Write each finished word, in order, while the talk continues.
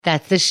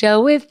That's the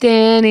show with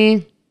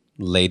Danny.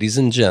 Ladies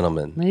and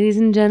gentlemen,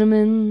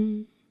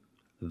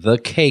 the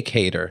cake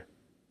hater,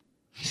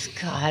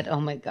 God, oh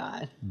my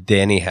God.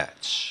 Danny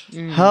Hatch.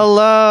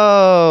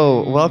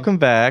 Hello. Welcome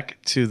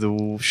back to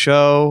the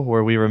show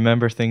where we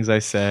remember things I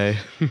say.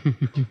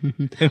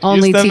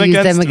 Only to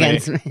use them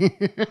against me.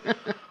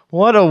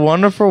 What a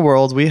wonderful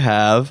world we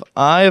have.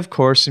 I, of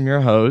course, am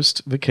your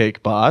host, the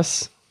Cake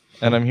Boss,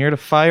 and I'm here to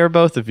fire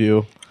both of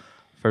you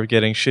for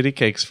getting shitty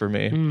cakes for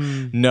me.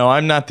 No,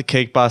 I'm not the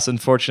Cake Boss.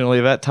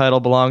 Unfortunately, that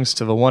title belongs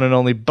to the one and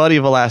only Buddy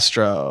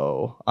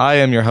Velastro. I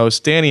am your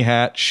host, Danny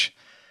Hatch.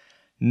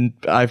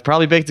 I've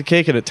probably baked a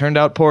cake and it turned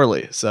out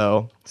poorly,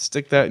 so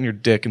stick that in your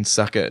dick and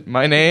suck it.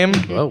 My name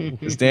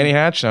is Danny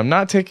Hatch, and I'm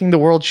not taking the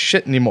world's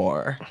shit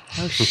anymore.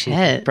 Oh,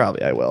 shit.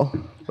 Probably I will.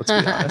 Let's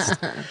be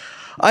honest.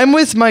 I'm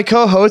with my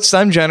co-hosts.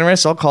 I'm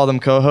generous. I'll call them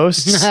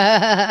co-hosts.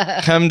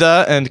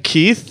 Kemda and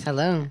Keith.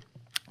 Hello.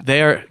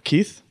 They are...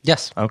 Keith?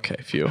 Yes. Okay,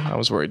 phew. I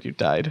was worried you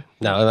died.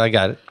 No, I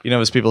got it. You know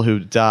those people who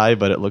die,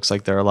 but it looks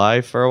like they're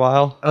alive for a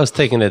while? I was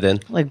taking it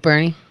in. Like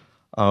Bernie?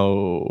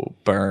 Oh,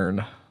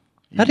 burn.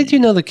 How did you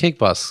know the cake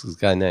boss's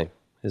guy name?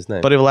 His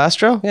name? Buddy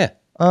Velastro? Yeah.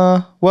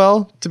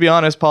 Well, to be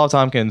honest, Paul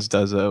Tompkins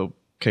does a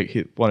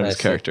cake. One of his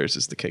see. characters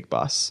is the cake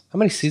boss. How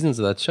many seasons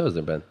of that show has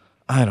there been?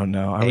 I don't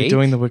know. Are we 8?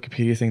 doing the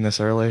Wikipedia thing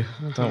this early?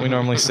 Don't we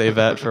normally save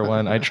that for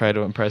when I try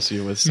to impress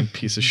you with some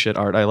piece of shit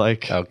art I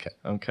like?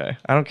 Okay.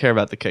 I don't care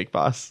about the cake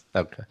boss.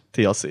 Okay.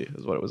 TLC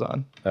is what it was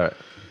on. All right.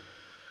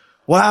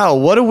 Wow,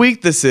 what a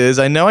week this is.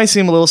 I know I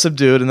seem a little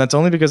subdued, and that's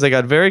only because I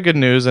got very good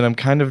news, and I'm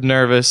kind of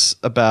nervous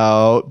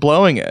about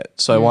blowing it.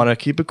 So I want to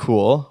keep it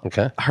cool.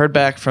 Okay. I heard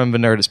back from the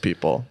Nerdist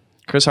people.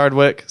 Chris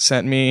Hardwick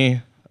sent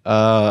me,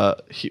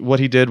 what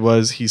he did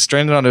was he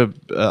stranded on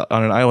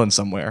an island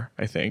somewhere,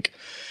 I think.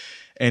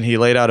 And he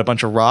laid out a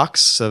bunch of rocks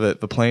so that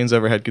the planes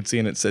overhead could see,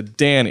 and it said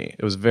Danny.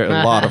 It was a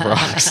lot of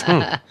rocks.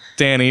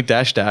 Danny,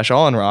 dash,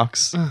 all in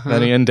rocks.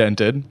 Then he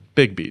indented,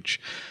 Big Beach.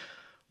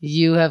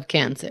 You have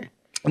cancer.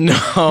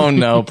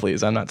 No,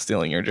 please. I'm not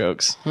stealing your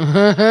jokes.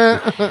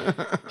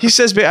 He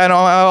says, and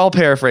I'll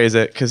paraphrase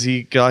it because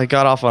he got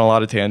off on a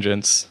lot of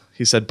tangents.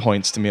 He said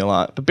points to me a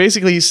lot. But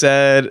basically he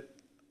said,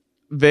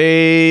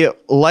 they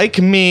like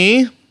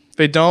me.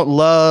 They don't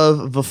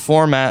love the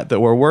format that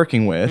we're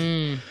working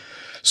with.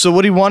 So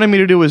what he wanted me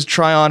to do was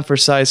try on for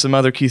size some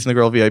other Keith and the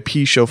Girl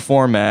VIP show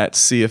formats,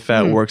 see if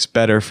that works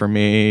better for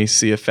me,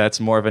 see if that's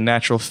more of a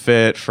natural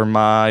fit for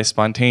my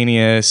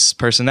spontaneous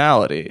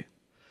personality.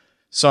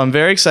 So I'm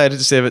very excited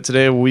to say that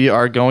today we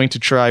are going to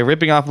try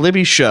ripping off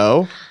Libby's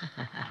show.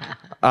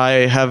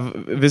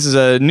 This is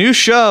a new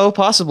show,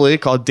 possibly,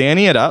 called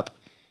Danny It Up.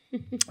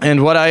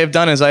 And what I have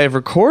done is I have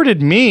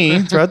recorded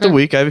me throughout the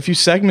week. I have a few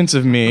segments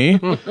of me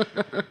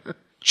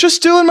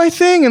just doing my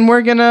thing, and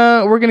we're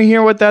gonna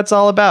hear what that's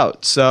all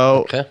about.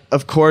 So,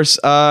 Of course,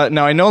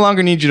 now I no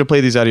longer need you to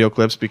play these audio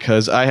clips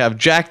because I have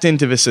jacked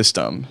into the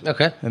system.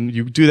 Okay. And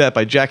you do that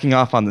by jacking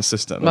off on the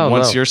system. And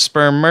once your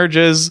sperm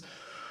merges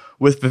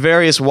with the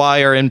various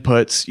wire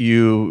inputs,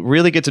 you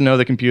really get to know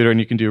the computer, and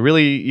you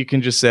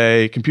can just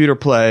say computer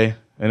play,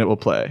 and it will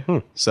play.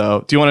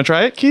 So, do you want to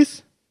try it,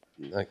 Keith?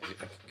 I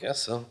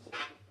guess so.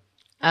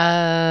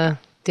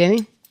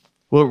 Danny?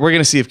 Well, we're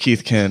gonna see if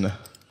Keith can.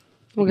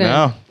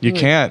 No, you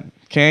can't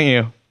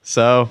you?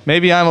 So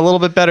maybe I'm a little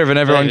bit better than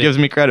everyone gives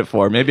me credit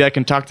for. Maybe I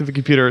can talk to the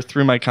computer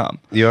through my comm.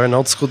 You're an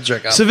old school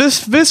jerk off. So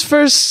this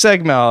first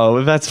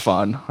segment, that's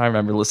fun. I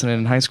remember listening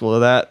in high school to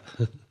that.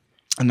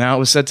 And now it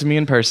was said to me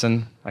in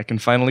person, I can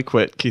finally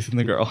quit Keith and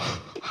the Girl.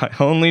 I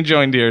only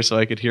joined here so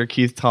I could hear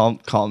Keith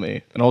call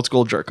me an old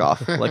school jerk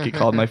off, like he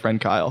called my friend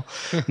Kyle.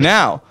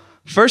 Now,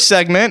 first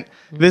segment,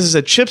 this is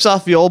a chips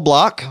off the old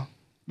block.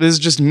 This is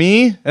just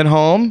me at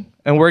home.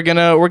 And we're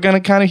gonna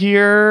kind of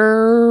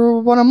hear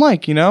what I'm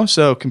like, you know.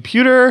 So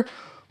computer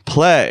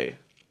play.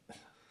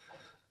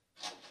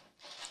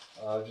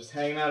 Just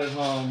hanging out at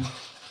home,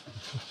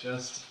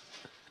 just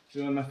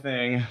doing my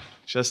thing.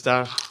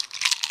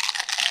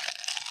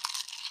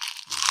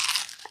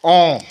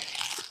 Oh,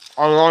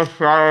 I love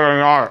Saturday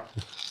night.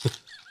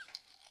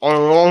 I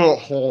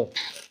love it.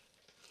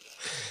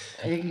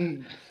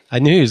 I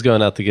knew he was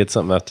going out to get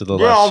something after the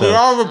last I'll show. be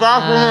out of the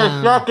bathroom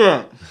in a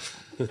second.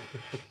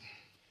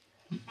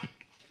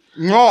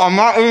 No, I'm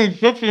not eating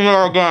chips in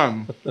there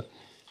again.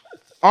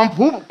 I'm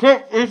pooping.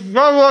 It's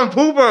not I'm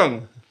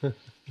pooping.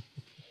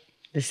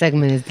 This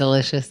segment is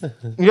delicious.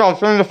 Yeah, I'll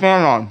turn the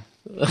fan on.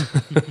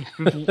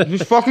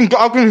 Just fucking,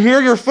 I can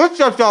hear your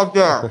footsteps out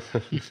there.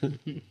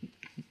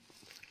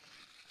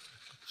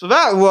 So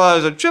that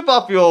was a chip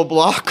off the old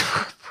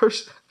block.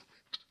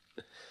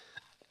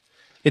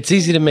 It's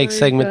easy to make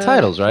segment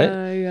titles, right?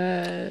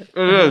 It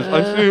is.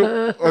 I see.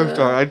 I'm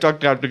sorry. I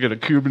ducked out to get a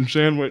Cuban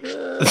sandwich.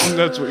 And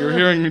that's what you're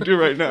hearing me do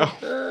right now.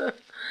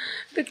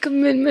 The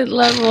commitment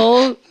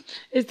level.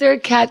 Is there a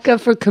Katka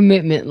for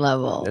commitment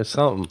level? There's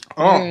something.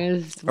 Oh, There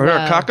is. are there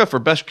a caca for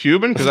best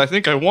Cuban? Because I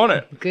think I won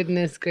it.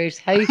 Goodness gracious.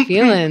 How you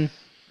feeling?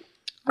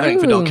 I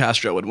think Fidel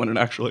Castro would win it,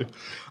 actually.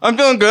 I'm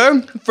feeling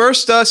good.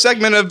 First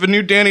segment of the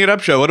new Danny It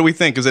Up show. What do we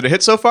think? Is it a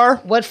hit so far?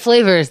 What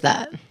flavor is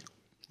that?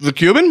 The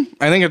Cuban?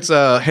 I think it's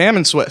ham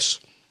and Swiss.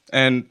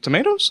 And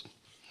tomatoes?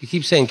 You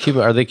keep saying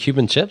Cuban. Are they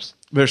Cuban chips?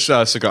 They're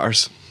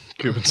cigars.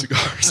 Cuban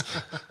cigars.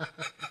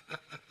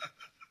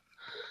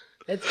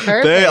 It's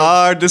perfect. They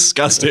are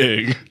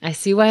disgusting. I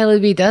see why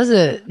Libby does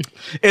it.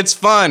 It's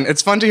fun.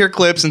 It's fun to hear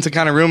clips and to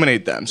kind of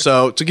ruminate them.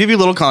 So to give you a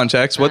little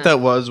context, what that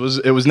was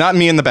it was not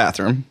me in the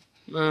bathroom.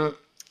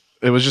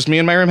 It was just me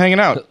in my room hanging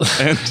out.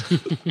 And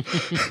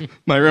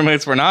my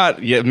roommates were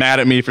not yet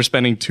mad at me for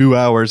spending 2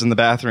 hours in the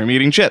bathroom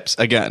eating chips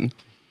again.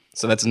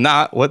 So that's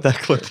not what that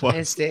clip was.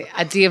 I see.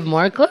 Do you have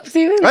more clips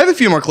even? I have a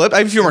few more clips. I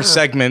have a few more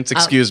segments.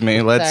 Excuse me.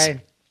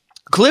 Sorry.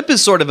 Clip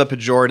is sort of a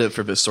pejorative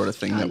for this sort of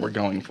thing that we're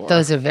going for.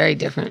 Those are very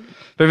different.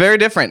 They're very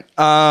different.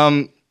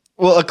 Well,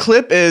 a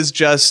clip is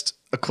just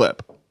a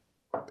clip.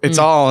 It's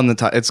all in the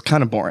time. It's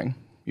kind of boring.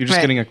 You're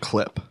just getting a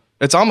clip.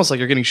 It's almost like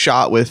you're getting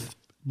shot with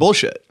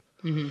bullshit.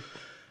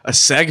 A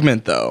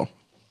segment, though,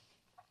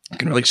 you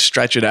can really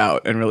stretch it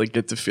out and really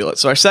get to feel it.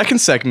 So our second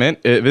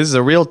segment, this is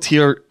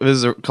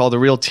called a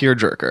real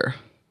tearjerker.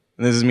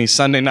 And this is me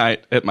Sunday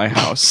night at my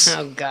house.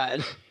 Oh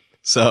God.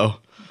 So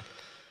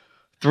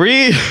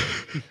 3,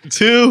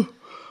 2,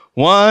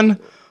 1,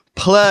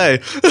 play.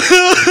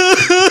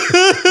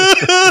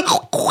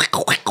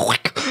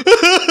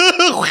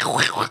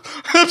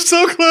 I'm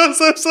so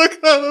close.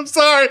 I'm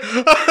sorry.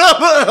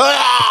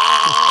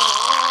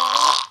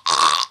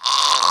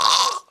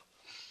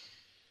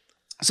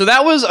 So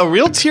that was a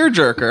real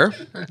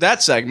tearjerker,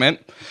 that segment.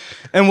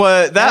 And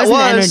what that was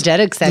an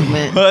energetic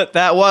segment. What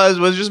that was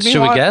just me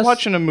Should we guess?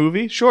 watching a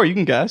movie. Sure, you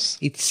can guess.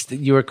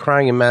 You were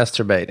crying and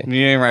masturbating.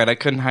 You ain't right. I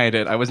couldn't hide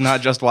it. I was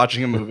not just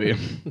watching a movie.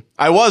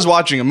 I was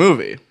watching a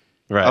movie.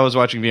 Right. I was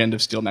watching The End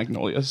of Steel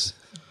Magnolias.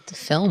 It's a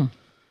film.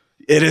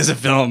 It is a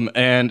film,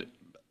 and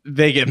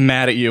they get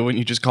mad at you when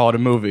you just call it a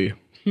movie,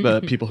 the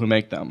people who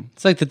make them.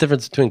 It's like the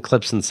difference between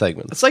clips and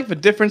segments. It's like the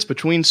difference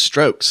between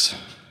strokes.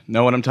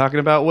 Know what I'm talking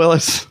about,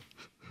 Willis?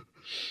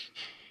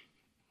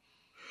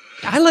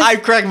 I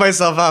cracked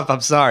myself up.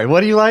 I'm sorry.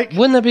 What do you like?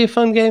 Wouldn't that be a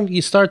fun game?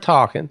 You start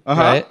talking,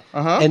 right?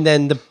 And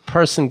then the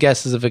person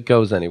guesses if it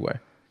goes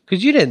anywhere.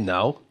 Because you didn't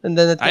know. And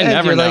then at the I end,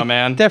 never you're know, like,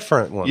 man.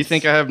 different ones. You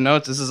think I have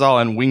notes? This is all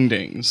on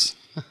wingdings.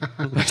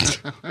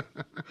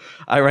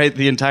 I write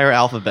the entire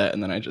alphabet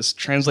and then I just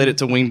translate it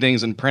to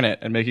wingdings and print it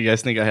and make you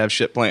guys think I have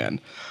shit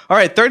planned. All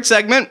right, third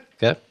segment.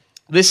 Okay.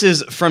 This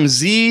is From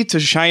Z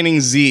to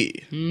Shining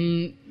Z.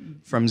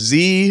 From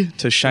Z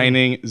to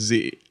Shining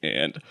Z.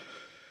 And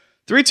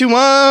 3, 2,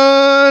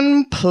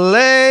 1,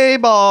 play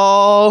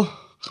ball.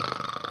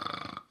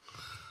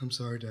 I'm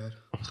sorry, Dad.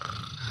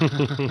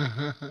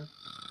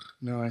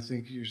 No, I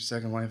think your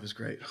second wife is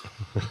great.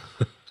 It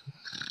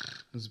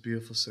was a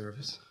beautiful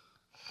service.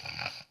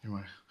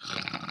 Anyway.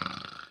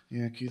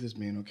 Yeah, Keith is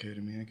being okay to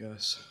me, I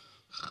guess.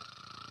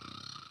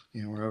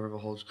 Yeah, we're over the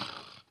whole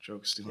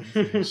joke stealing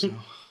thing, so.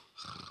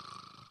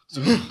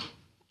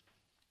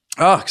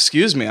 Oh,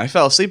 excuse me. I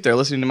fell asleep there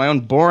listening to my own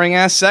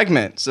boring-ass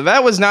segment. So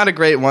that was not a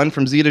great one,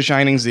 From Z to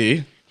Shining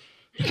Z.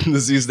 The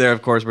Z's there,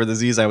 of course, were the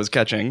Z's I was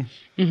catching.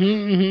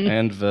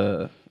 And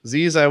the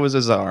Z's I was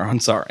on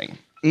sorry.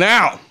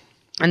 Now.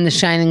 And the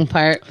shining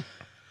part.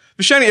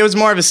 The Shining, it was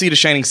more of a C to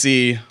Shining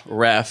C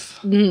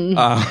ref.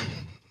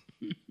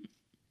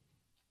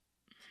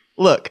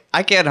 Look,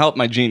 I can't help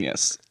my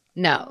genius.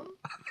 No.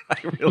 I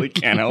really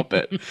can't help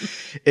it.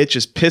 It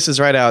just pisses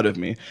right out of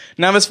me.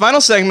 Now, this final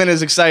segment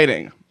is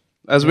exciting.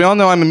 As we all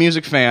know, I'm a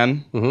music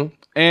fan.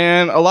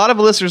 And a lot of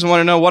listeners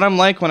want to know what I'm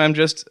like when I'm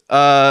just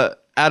at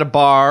a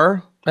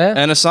bar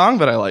and a song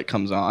that I like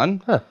comes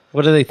on. Huh.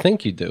 What do they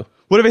think you do?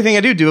 What do they think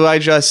I do? Do I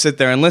just sit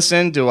there and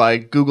listen? Do I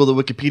Google the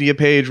Wikipedia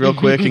page real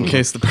quick in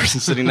case the person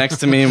sitting next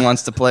to me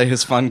wants to play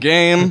his fun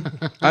game?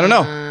 I don't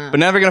know. But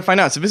now we're going to find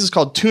out. So this is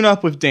called Tune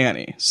Up with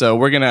Danny. So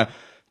we're going to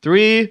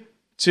 3,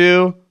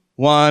 2,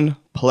 1,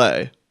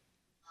 play.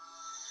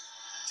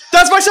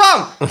 That's my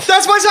song!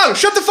 That's my song!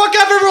 Shut the fuck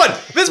up, everyone!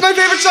 This is my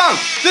favorite song!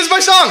 This is my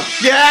song!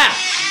 Yeah!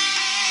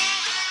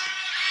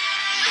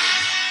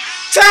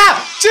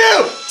 Tap! 2!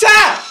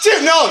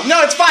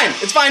 No, it's fine.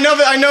 It's fine.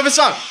 I know the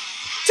song.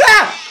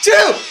 Tap! 2!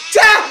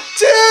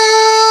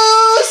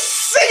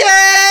 Sing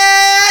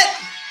it!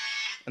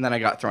 And then I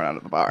got thrown out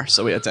of the bar,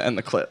 so we had to end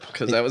the clip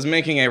because I was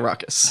making a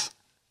ruckus.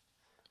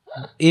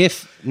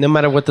 If, no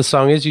matter what the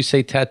song is, you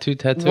say tattoo,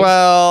 tattoo?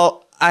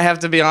 Well, I have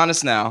to be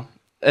honest now.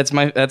 That's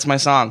my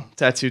song,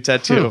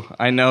 Tattoo.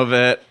 I know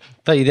that.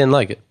 Thought you didn't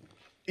like it.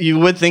 You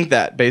would think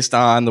that based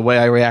on the way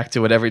I react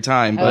to it every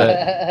time,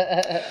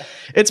 but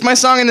it's my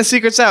song and the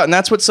secret's out, and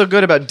that's what's so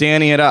good about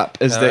Danny It Up,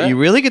 is that you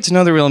really get to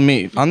know the real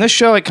me. On this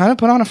show, I kind of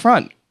put on a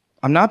front.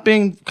 I'm not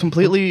being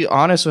completely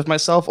honest with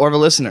myself or the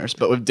listeners,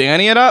 but with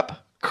Danny It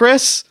Up,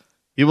 Chris,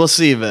 you will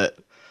see that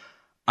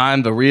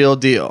I'm the real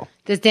deal.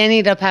 Does Danny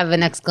It Up have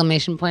an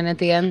exclamation point at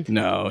the end?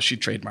 No, she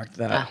trademarked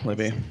that,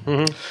 Libby.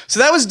 So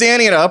that was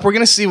Danny It Up. We're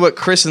going to see what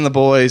Chris and the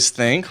boys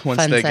think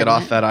once they get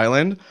off that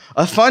island.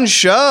 A fun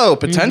show,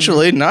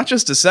 potentially, not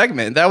just a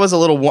segment. That was a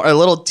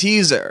little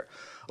teaser.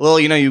 A little,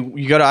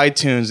 you go to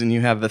iTunes and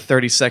you have the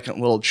 30-second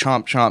little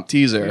chomp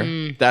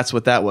teaser. That's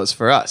what that was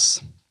for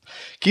us.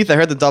 Keith, I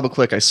heard the double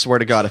click. I swear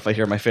to God, if I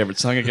hear my favorite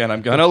song again,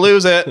 I'm going to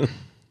lose it.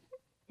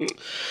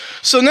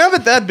 So now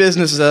that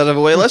business is out of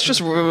the way, let's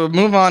just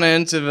move on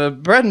into the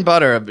bread and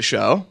butter of the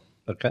show.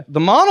 Okay. The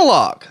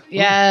monologue.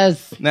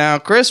 Yes. Now,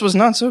 Chris was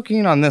not so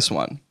keen on this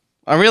one.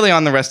 I'm really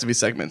on the rest of these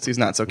segments. He's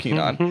not so keen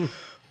on.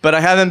 But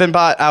I haven't been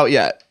bought out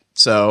yet.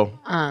 So,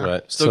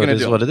 right. still So going to do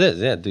it is what it is.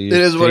 Yeah. it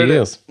is what it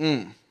is.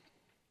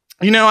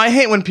 You know, I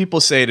hate when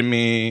people say to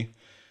me,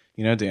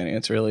 you know, Danny,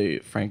 it's really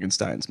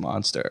Frankenstein's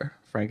monster.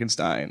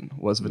 Frankenstein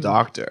was the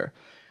doctor.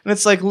 And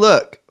it's like,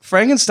 look,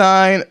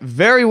 Frankenstein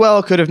very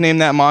well could have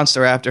named that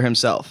monster after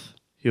himself.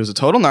 He was a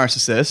total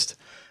narcissist.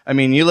 I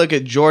mean, you look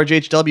at George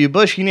H.W.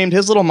 Bush, he named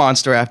his little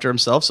monster after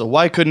himself, so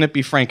why couldn't it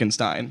be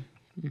Frankenstein?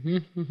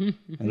 And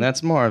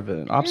that's more of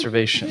an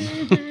observation.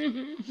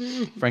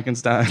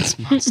 Frankenstein's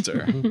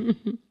monster.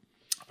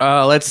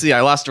 Let's see.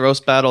 I lost a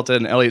roast battle to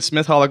an Elliott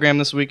Smith hologram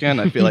this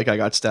weekend. I feel like I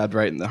got stabbed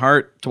right in the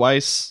heart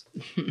twice.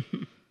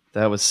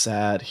 That was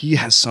sad. He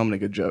has so many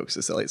good jokes,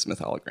 this Elliott Smith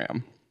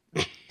hologram.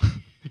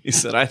 He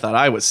said, I thought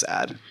I was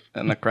sad.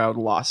 And the crowd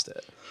lost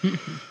it.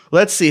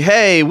 Let's see.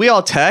 Hey, we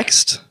all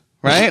text,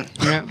 right?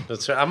 Yeah.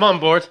 That's right. I'm on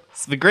board.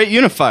 It's the great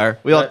unifier.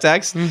 We all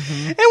text. And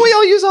we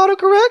all use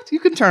autocorrect. You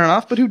can turn it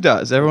off, but who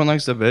does? Everyone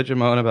likes to bitch and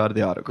moan about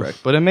the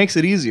autocorrect. But it makes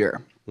it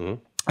easier.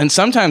 And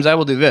sometimes I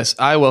will do this.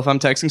 I will, if I'm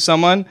texting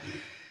someone,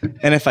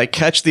 and if I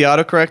catch the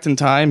autocorrect in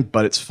time,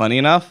 but it's funny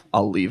enough,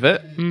 I'll leave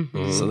it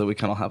so that we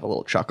can all have a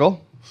little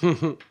chuckle.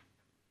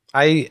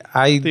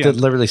 I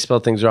deliberately spell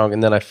things wrong,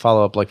 and then I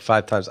follow up like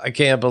 5 times. I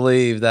can't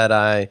believe that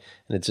and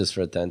it's just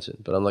for attention.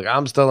 But I'm like,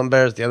 I'm still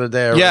embarrassed. The other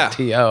day I wrote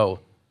T-O.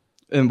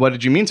 And what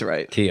did you mean to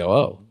write?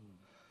 T-O-O.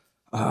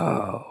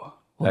 Oh.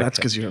 Well, that's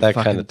because you're a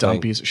fucking kind of dumb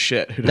piece of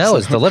shit. No,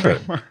 it's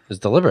deliberate. It's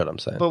deliberate, I'm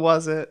saying. But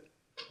was it?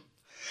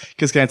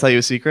 Because can I tell you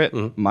a secret?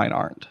 Mine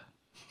aren't.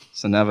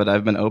 So now that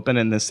I've been open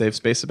in this safe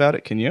space about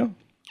it, can you?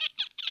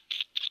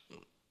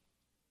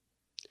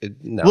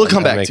 No, we'll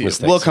come back to you.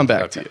 We'll come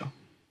back to you.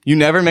 You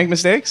never make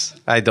mistakes?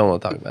 I don't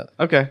want to talk about it.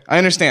 Okay, I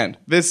understand.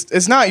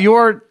 It's not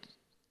your...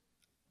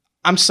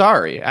 I'm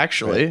sorry,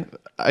 actually.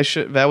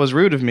 Right. That was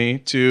rude of me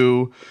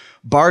to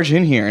barge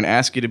in here and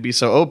ask you to be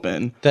so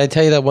open. Did I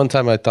tell you that one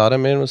time I thought I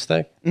made a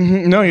mistake?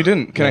 No, you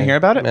didn't. Can I hear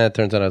about it? It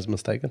turns out I was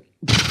mistaken.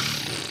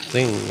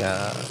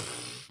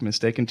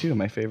 Mistaken 2,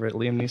 my favorite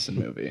Liam Neeson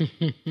movie.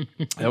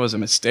 That was a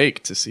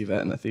mistake to see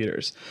that in the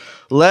theaters.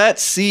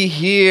 Let's see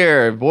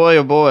here. Boy,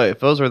 oh boy,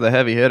 those were the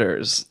heavy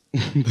hitters.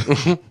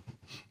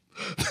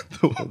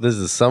 This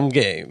is some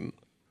game.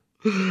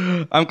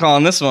 I'm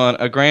calling this one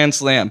a grand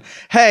slam.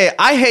 Hey,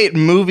 I hate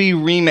movie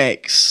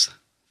remakes.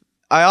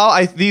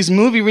 These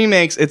movie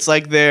remakes, it's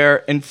like they're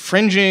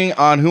infringing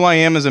on who I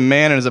am as a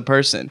man and as a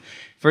person.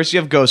 First,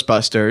 you have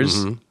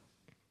Ghostbusters,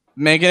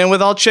 making it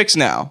with all chicks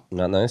now.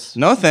 Not nice.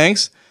 No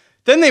thanks.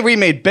 Then they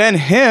remade Ben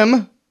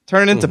Him,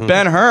 turn it into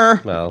Ben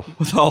Her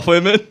with all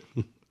women.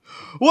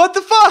 What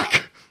the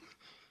fuck?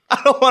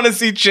 I don't want to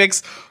see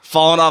chicks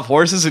falling off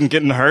horses and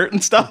getting hurt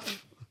and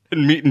stuff.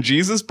 And meeting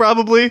Jesus,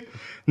 probably.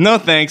 No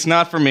thanks,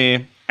 not for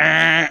me.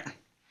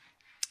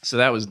 So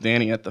that was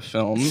Danny at the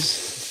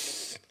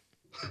films.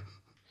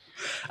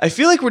 I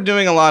feel like we're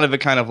doing a lot of the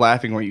kind of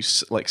laughing where you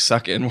like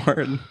suck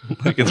inward.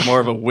 Like it's more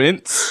of a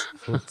wince.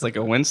 It's like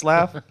a wince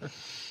laugh.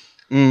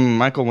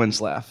 Michael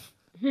Wince laugh.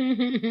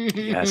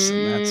 Yes,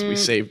 and we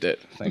saved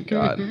it. Thank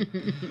God.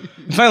 And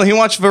finally, he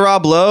watched the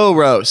Rob Lowe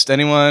roast.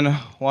 Anyone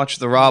watch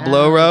the Rob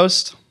Lowe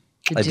roast?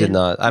 I did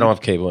not. I don't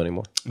have cable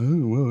anymore. Oh,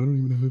 well, I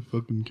don't even have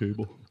fucking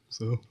cable.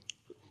 So,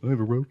 I have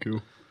a Roku.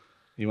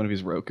 You one of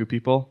these Roku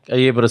people? Are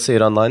you able to see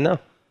it online now,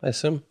 I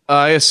assume?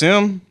 I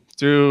assume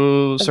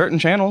through certain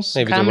channels.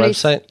 Maybe the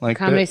website? Like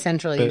Comedy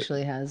Central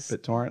usually has.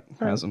 BitTorrent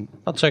has them.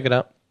 I'll check it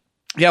out.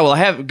 Yeah, well, I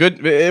have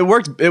good... It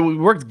worked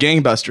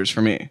gangbusters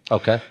for me.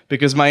 Okay.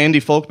 Because my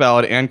indie folk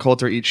ballad and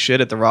Coulter Eats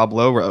Shit at the Rob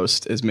Lowe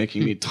roast is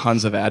making me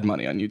tons of ad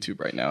money on YouTube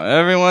right now.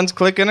 Everyone's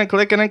clicking and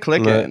clicking and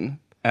clicking. Right.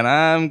 And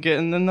I'm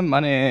getting in the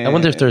money. I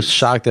wonder if they're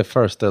shocked at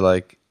first. They're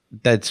like,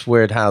 that's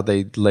weird how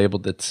they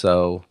labeled it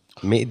so.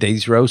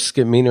 These roasts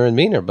get meaner and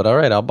meaner, but all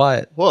right, I'll buy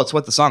it. Well, it's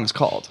what the song is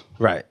called.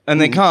 Right. And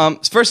they come,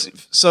 first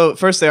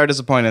they are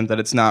disappointed that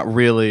it's not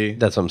really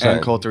that's what I'm saying.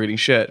 And Coulter eating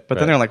shit. But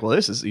then they're like, well,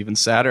 this is even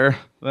sadder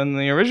than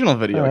the original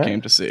video I came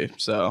to see.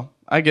 So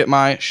I get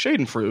my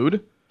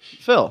Schadenfreude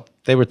fill.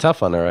 They were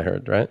tough on her, I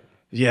heard, right?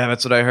 Yeah,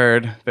 that's what I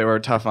heard. They were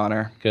tough on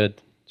her.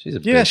 Good. She's a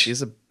bitch. Yeah,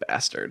 she's a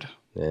bastard.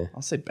 Yeah.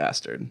 I'll say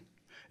bastard.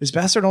 Is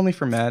bastard only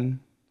for men?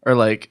 Or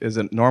like, is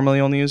it normally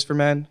only used for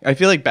men? I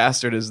feel like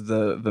bastard is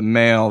the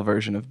male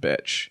version of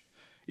bitch.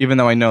 Even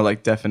though I know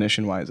like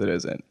definition wise it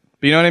isn't.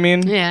 But you know what I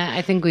mean? Yeah,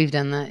 I think we've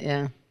done that,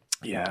 yeah.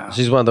 Yeah.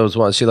 She's one of those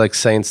ones, she likes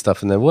saying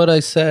stuff and then, what'd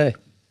I say?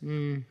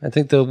 I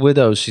think the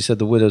widows, she said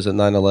the widows at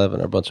 9/11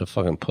 are a bunch of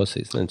fucking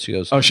pussies. And then she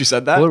goes, oh, she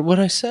said that?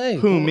 What'd I say?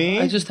 Who, me?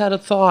 I just had a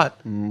thought.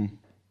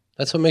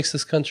 That's what makes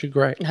this country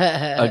great.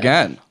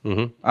 Again.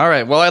 All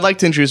right, well, I'd like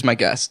to introduce my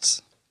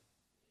guests.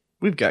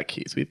 We've got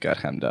Keith. We've got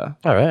Hemda.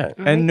 All right.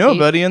 And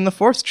nobody in the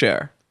fourth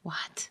chair.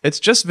 What? It's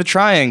just the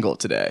triangle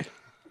today.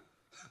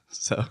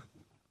 So,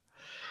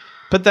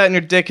 put that in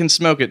your dick and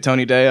smoke it,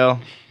 Tony Deo.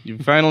 You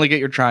finally get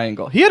your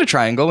triangle. He had a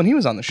triangle when he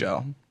was on the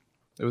show.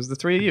 It was the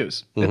three of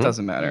yous. It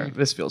doesn't matter.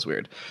 This feels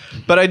weird.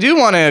 But I do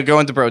want to go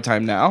into bro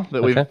time now.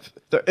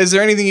 Is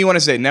there anything you want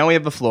to say? Now we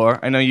have the floor.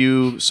 I know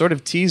you sort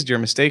of teased your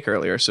mistake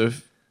earlier. So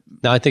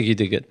No, I think you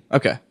did good.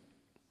 Okay.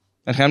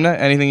 And Hamna,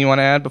 anything you want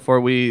to add before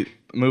we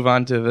move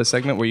on to the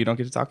segment where you don't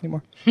get to talk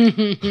anymore?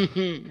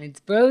 It's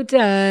bro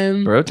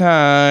time. Bro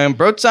time.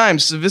 Bro time.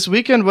 So this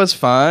weekend was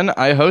fun.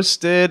 I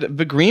hosted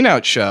the Green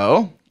Out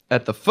Show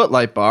at the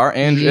Footlight Bar.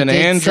 An You did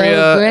Andrea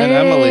so and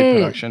Emily great.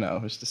 production. Oh,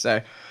 who's to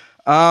say?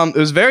 It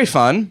was very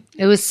fun.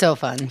 It was so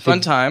fun. Fun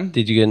time.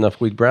 Did you get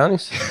enough weed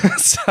brownies?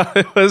 So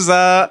it was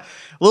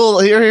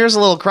here's a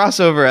little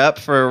crossover ep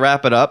for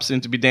Wrap It Up,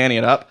 soon to be Danny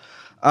It Up.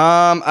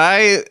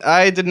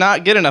 I did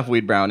not get enough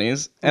weed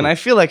brownies, and I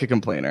feel like a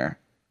complainer.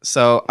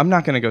 So I'm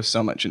not going to go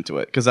so much into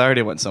it because I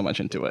already went so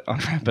much into it on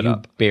Wrap It You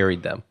Up.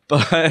 buried them.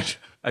 But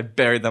I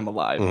buried them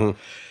alive.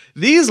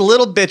 These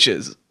little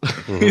bitches,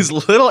 these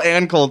little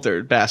Ann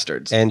Coulter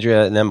bastards.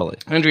 Andrea and Emily.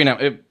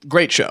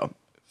 Great show.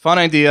 Fun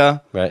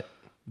idea. Right.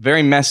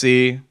 Very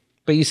messy.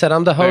 But you said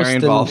I'm the host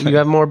and involving. you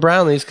have more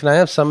brownies. Can I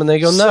have some? And they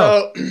go,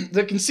 no. So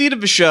the conceit of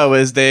the show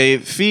is they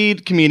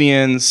feed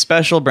comedians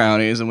special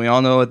brownies, and we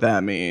all know what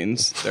that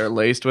means. They're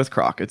laced with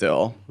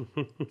crocodile.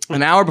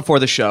 An hour before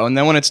the show, and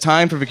then when it's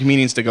time for the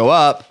comedians to go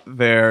up,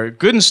 they're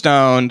good and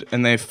stoned,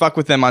 and they fuck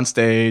with them on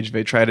stage.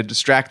 They try to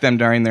distract them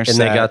during their And sets.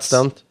 they got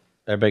stoned?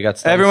 Everybody got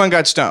stoned? Everyone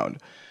got stoned.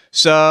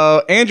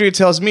 So Andrea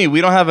tells me,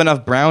 we don't have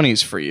enough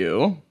brownies for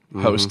you,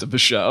 host of the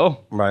show.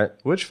 Right.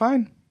 Which,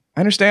 fine. I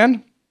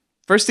understand.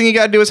 First thing you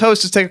got to do as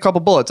host is take a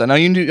couple bullets. I know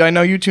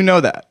you two know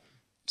that.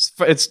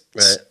 It's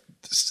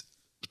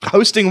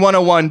hosting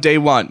 101 day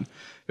one.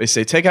 They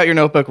say, take out your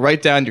notebook,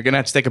 write down. You're going to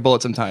have to take a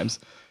bullet sometimes.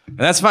 And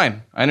that's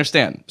fine. I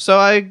understand. So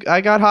I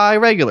got high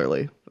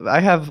regularly. I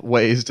have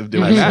ways of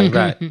doing that.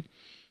 Right. You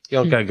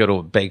don't got to go to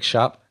a bake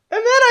shop. And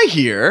then I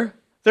hear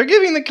they're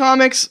giving the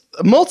comics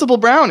multiple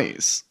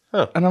brownies.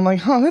 Huh. And I'm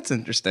like, that's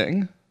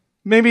interesting.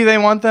 Maybe they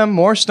want them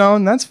more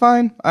stoned. That's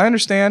fine. I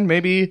understand.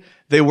 Maybe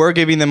they were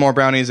giving them more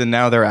brownies and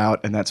now they're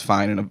out, and that's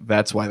fine. And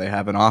that's why they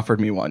haven't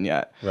offered me one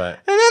yet. Right. And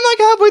then, like,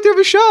 halfway through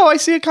the show, I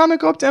see a comic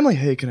go up to Emily.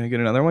 Hey, can I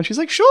get another one? She's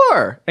like,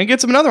 sure. And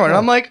gets him another one. And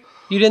I'm like,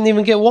 You didn't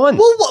even get one.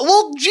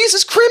 well,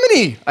 Jesus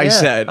criminy, I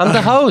said. I'm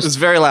the host. It was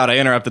very loud. I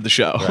interrupted the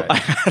show.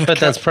 Right. But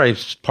that's probably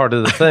part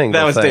of the thing.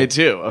 That the was thing. day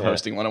 2 of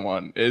hosting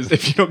 101, is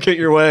if you don't get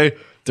your way,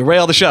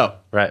 derail the show.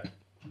 Right.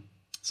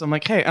 So I'm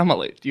like, hey,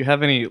 Emily, do you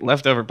have any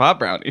leftover pop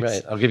brownies?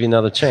 Right. I'll give you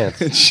another chance.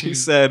 And she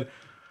said,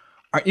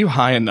 aren't you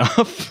high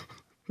enough?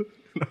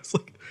 And I was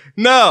like,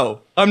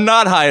 no, I'm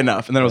not high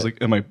enough. And then I was like,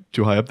 am I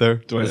too high up there?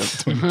 Do I need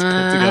to pull it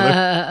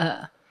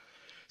together?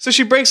 So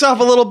she breaks off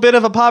a little bit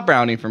of a pop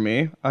brownie for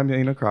me. I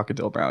mean, a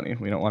crocodile brownie.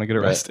 We don't want to get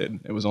arrested.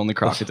 It was only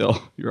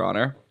crocodile, Your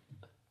Honor.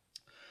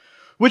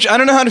 Which I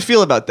don't know how to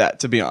feel about that,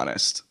 to be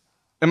honest.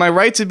 Am I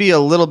right to be a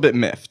little bit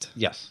miffed?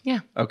 Yes. Yeah.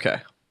 Okay.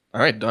 All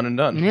right, done and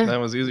done. Yeah.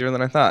 That was easier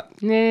than I thought.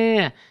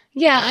 Yeah.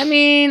 Yeah, I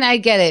mean, I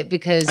get it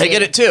because I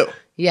get it too.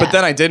 Yeah. But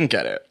then I didn't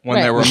get it when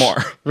Right. there were more.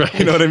 Right.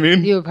 You know what I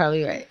mean? You were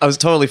probably right. I was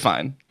totally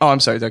fine. Oh, I'm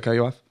sorry. Did I cut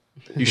you off?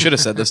 You should have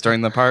said this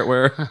during the part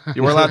where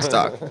you were allowed to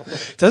talk.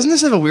 Doesn't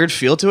this have a weird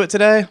feel to it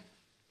today?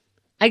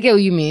 I get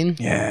what you mean.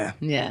 Yeah.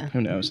 Yeah. Who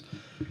knows?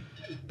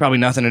 Probably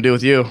nothing to do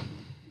with you.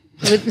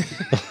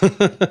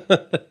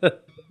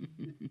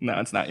 No,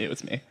 it's not you.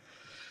 It's me.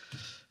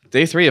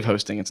 Day 3 of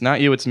hosting. It's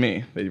not you. It's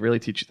me. They really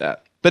teach you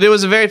that. But it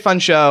was a very fun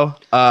show.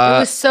 It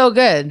was so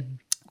good.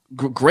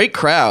 Great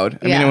crowd.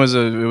 I mean, Yeah.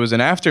 it was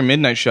an after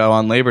midnight show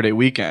on Labor Day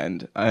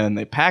weekend, and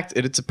they packed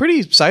it. It's a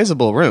pretty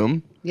sizable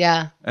room,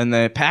 Yeah. and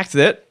they packed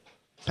it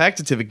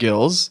to the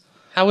gills.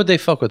 How would they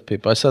fuck with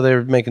people? I saw they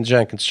were making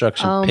giant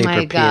construction Oh paper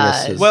my God.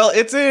 penises. Well,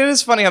 it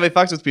is funny how they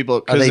fucked with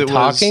people. Are they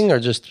talking or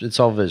just it's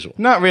all visual?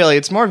 Not really.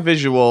 It's more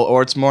visual,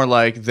 or it's more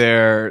like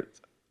they're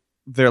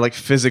like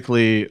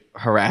physically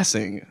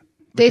harassing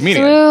the They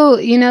comedian. threw,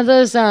 you know,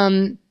 those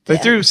They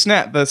threw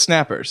the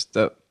snappers,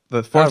 the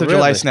 4th of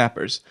July really?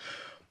 snappers.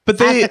 But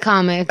at they the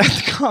comic.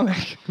 the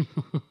comic.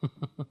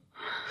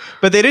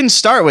 But they didn't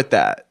start with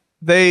that.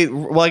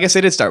 I guess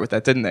they did start with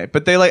that, didn't they?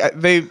 But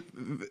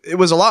it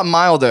was a lot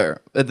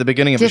milder at the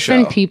beginning of the show.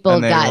 Different people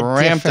and they got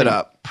ramped different it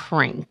up.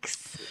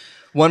 pranks.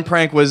 One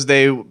prank was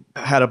they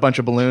had a bunch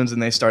of balloons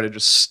and they started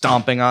just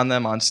stomping on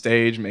them on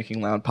stage,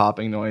 making loud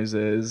popping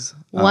noises.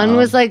 One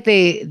was like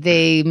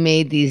they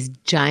made these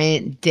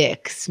giant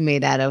dicks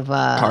made out of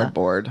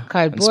Cardboard. and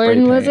Cardboard, spray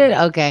was paint. it?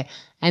 Okay.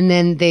 And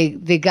then they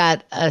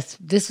got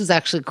this was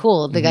actually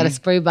cool. They got a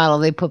spray bottle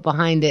they put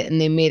behind it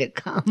and they made it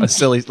come. A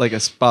silly, like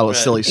a bottle of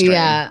silly string.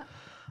 Yeah.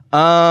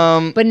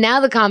 But now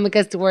the comic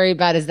has to worry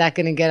about, is that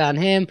going to get on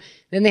him?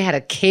 Then they had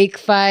a cake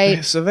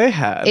fight. So they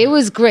had. It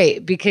was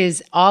great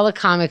because all the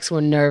comics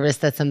were nervous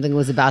that something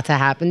was about to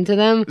happen to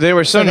them. They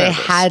were so they nervous.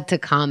 had to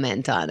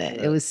comment on it.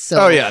 It was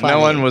so Oh yeah, funny. no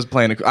one was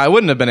playing. I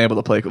wouldn't have been able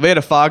to play. They had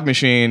a fog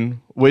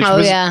machine, which Oh,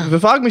 was yeah.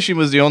 the fog machine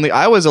was the only.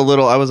 I was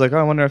like, oh,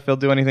 I wonder if they'll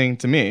do anything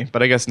to me,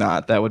 but I guess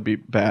not. That would be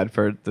bad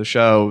for the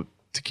show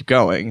to keep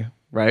going,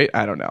 right?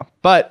 I don't know,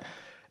 but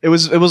it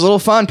was a little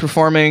fun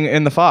performing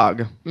in the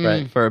fog,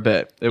 Right. for a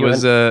bit. It You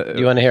was.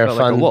 you want to hear a felt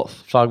fun like a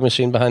wolf? fog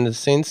machine behind the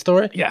scenes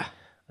story? Yeah.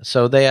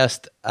 So they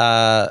asked,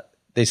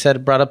 they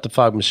said, brought up the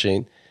fog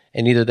machine,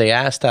 and either they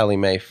asked Allie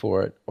Mae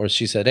for it, or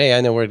she said, hey,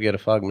 I know where to get a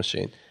fog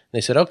machine. And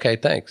they said, okay,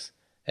 thanks.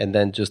 And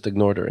then just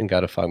ignored her and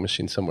got a fog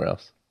machine somewhere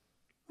else.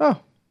 Oh,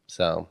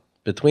 So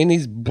between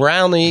these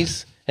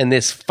brownies and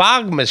this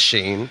fog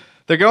machine,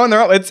 they're going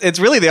their own. It's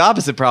really the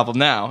opposite problem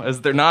now,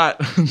 is they're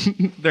not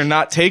they're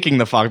not taking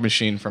the fog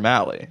machine from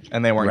Allie,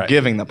 and they weren't Right.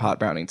 giving the pot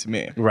brownie to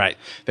me. right.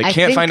 They I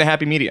can't think- find a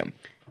happy medium.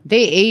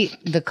 They ate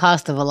the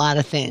cost of a lot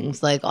of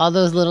things. Like all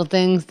those little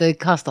things, they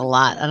cost a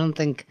lot. I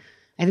think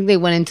they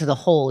went into the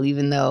hole,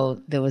 even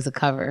though there was a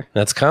cover.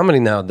 That's comedy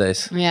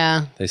nowadays.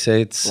 Yeah. They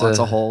say it's Lots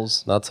of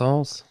holes. Lots of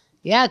holes.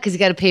 Yeah, because you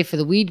got to pay for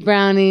the weed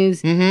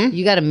brownies. Mm-hmm.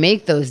 You got to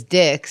make those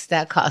dicks.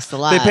 That costs a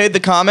lot. They paid the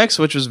comics,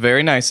 which was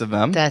very nice of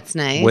them. That's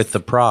nice. With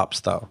the props,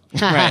 though.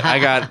 Right, I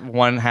got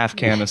 1/2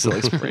 can of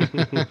Silly Spree.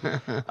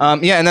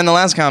 Yeah, and then the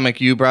last comic,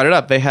 you brought it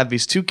up. They had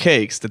these 2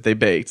 cakes that they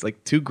baked,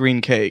 like 2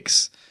 green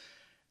cakes.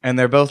 And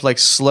they're both like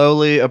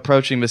slowly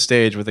approaching the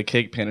stage with a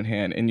cake pan in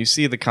hand. And you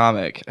see the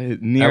comic,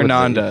 Nir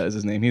Nanda is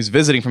his name. He's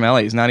visiting from LA.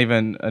 He's not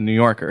even a New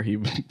Yorker. He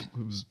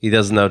was, He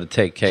doesn't know to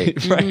take cake.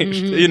 right.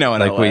 You know, in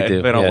Like LA, we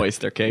do, they don't yeah.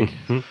 waste their cake.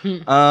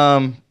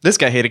 This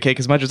guy hated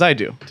cake as much as I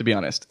do, to be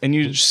honest. And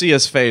you see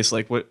his face,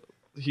 like what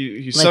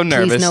he's Like, so please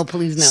nervous. no,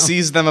 please no.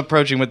 Sees them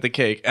approaching with the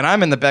cake, and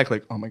I'm in the back,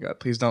 like, oh my god,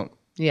 please don't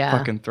Yeah.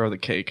 fucking throw the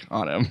cake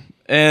on him.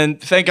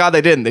 And thank God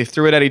they didn't. They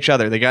threw it at each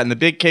other. They got in the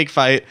big cake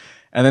fight.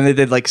 And then they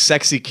did like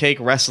sexy cake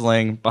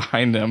wrestling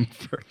behind him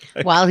for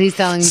like While he's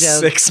telling jokes.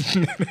 6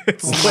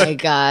 minutes. Oh my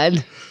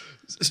God.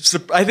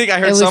 I think I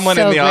heard was someone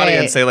so in the great.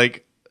 audience say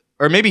like,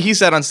 or maybe he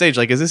said on stage,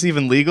 like, is this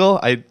even legal?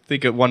 I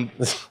think at one,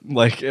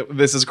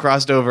 this has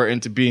crossed over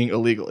into being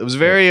illegal. It was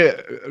very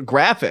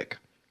graphic.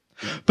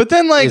 But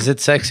then like, Is it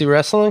sexy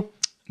wrestling?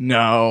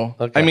 no.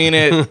 Okay. I mean,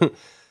 it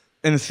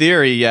in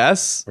theory,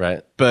 yes.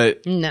 Right.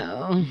 But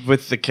No.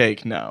 with the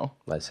cake, no.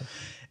 I see.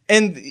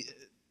 And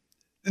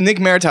Nick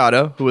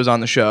Maritato, who was on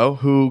the show,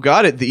 who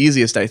got it the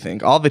easiest, I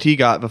think. All that he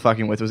got the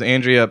fucking with was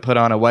Andrea put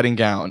on a wedding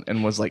gown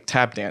and was like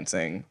tap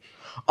dancing.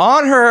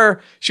 On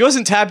her, she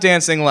wasn't tap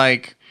dancing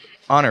like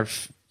on her,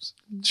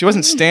 she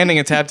wasn't standing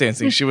and tap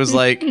dancing. She was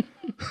like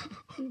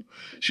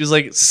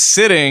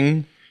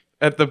sitting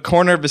at the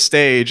corner of the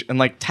stage and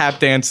like tap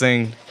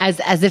dancing.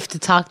 As if to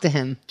talk to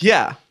him.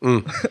 Yeah.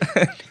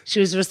 She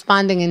was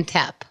responding in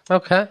tap.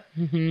 Okay.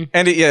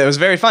 And it was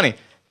very funny.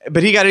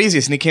 But he got it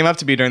easiest, and he came up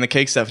to me during the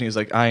cake stuff, and he was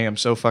like, "I am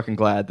so fucking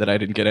glad that I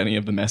didn't get any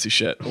of the messy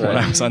shit when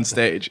I was on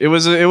stage. It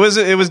was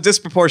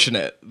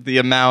disproportionate the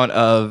amount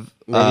of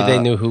Maybe they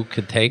knew who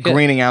could take it.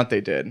 greening out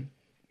they did.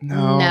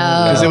 No.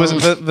 Because it was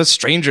the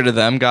stranger to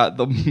them got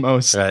the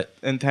most Right.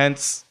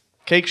 intense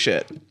cake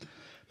shit.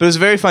 But it was a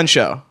very fun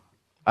show.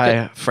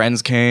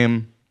 Friends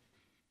came,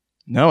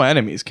 no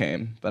enemies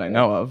came that I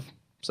know of.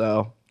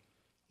 So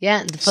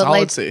Yeah, the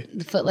Solid C.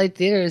 Footlight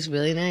Theater is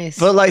really nice.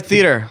 Footlight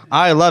Theater,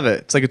 I love it.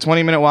 It's like a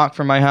 20-minute walk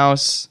from my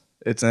house.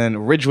 It's in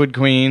Ridgewood,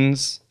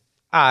 Queens.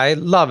 I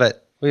love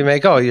it. We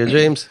make all your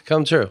dreams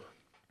come true.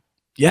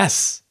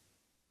 Yes.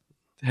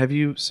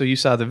 So you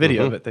saw the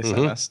video that they sent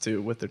us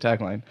to with their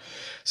tagline.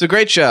 So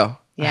great show.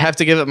 I Yeah. have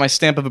to give it my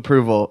stamp of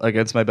approval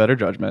against my better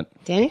judgment.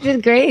 Danny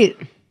did great.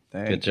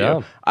 Thank Good you.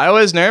 job. I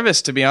was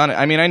nervous, to be honest.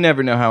 I mean, I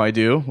never know how I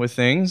do with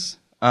things.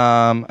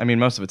 I mean,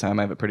 most of the time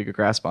I have a pretty good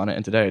grasp on it,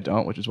 and today I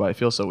don't, which is why I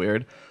feel so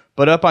weird.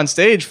 But up on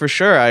stage, for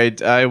sure, I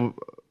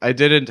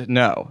didn't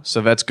know.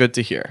 So that's good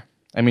to hear.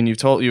 I mean,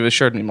 you've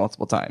assured me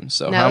multiple times.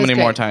 So No, how it was many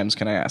more great. times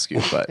can I ask you?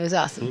 But It was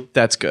awesome.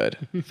 that's good.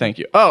 Thank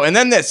you. Oh, and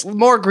then this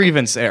more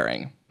grievance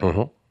airing.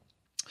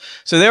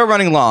 So they were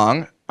running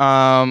long.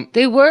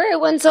 They were. It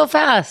went so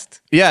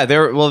fast. Yeah, they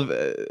were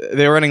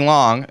running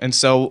long, and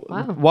so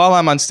Wow. while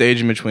I'm on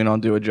stage in between, I'll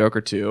do a joke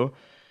or two.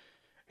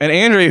 And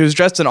Andrea, who's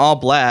dressed in all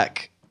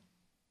black,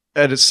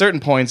 at certain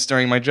points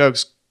during my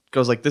jokes,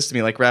 goes like this to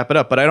me, like wrap it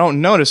up. But I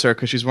don't notice her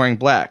because she's wearing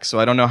black, so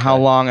I don't know how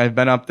long I've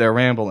been up there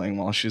rambling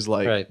while she's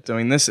like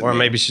doing this. At Or me.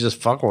 maybe she's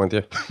just fucking with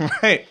you.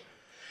 Right.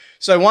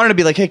 So I wanted to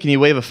be like, hey, can you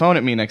wave a phone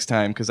at me next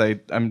time? Because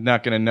I'm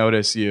not going to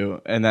notice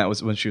you. And that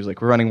was when she was like,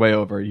 we're running way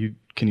over.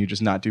 Can you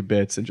just not do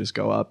bits and just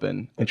go up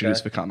and introduce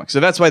the comic? So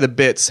that's why the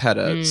bits had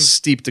a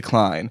steep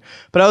decline.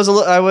 But it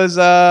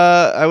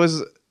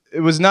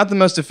was not the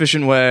most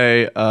efficient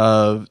way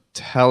of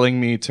telling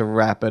me to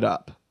wrap it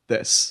up.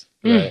 This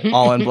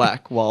all in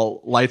black while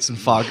lights and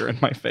fog are in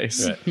my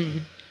face.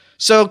 Right.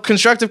 So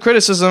constructive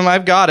criticism,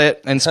 I've got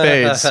it in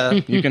spades.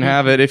 You can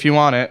have it if you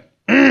want it.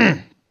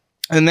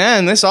 And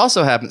then this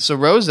also happened. So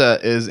Rosa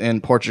is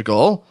in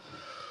Portugal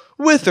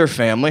with her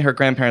family. Her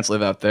grandparents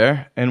live out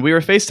there. And we were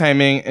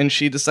FaceTiming, and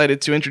she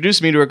decided to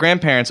introduce me to her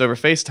grandparents over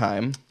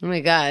FaceTime, Oh my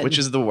God. which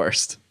is the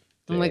worst.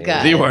 Oh my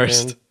God. The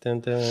worst.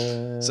 Dun, dun,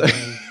 dun, So,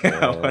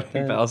 yeah,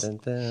 wedding bells. dun,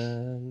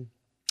 dun.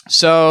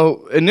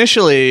 So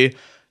initially,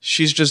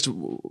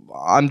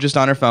 I'm just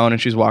on her phone, and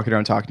she's walking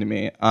around talking to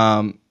me.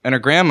 and her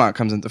grandma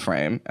comes into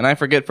frame, and I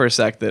forget for a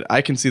sec that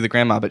I can see the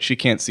grandma, but she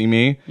can't see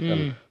me.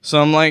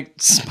 So I'm like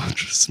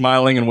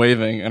smiling and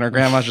waving, and her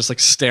grandma's just like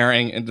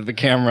staring into the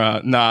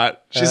camera.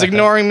 She's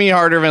ignoring me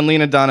harder than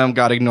Lena Dunham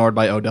got ignored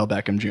by Odell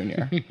Beckham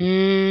Jr.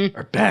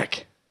 Or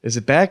Beck. Is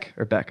it Beck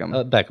or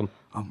Beckham? Beckham.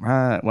 All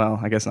right. Well,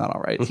 I guess not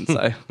all right since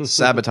I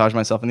sabotaged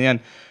myself in the end.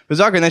 It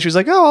was awkward. And then she was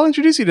like, oh, I'll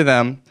introduce you to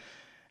them.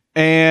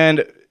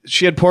 And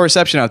she had poor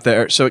reception out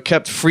there, so it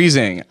kept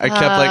freezing. I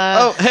kept like,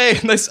 oh, hey,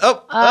 nice.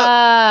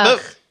 Oh,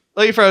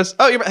 you froze.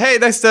 Oh, hey,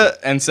 nice to.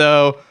 And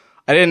so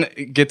I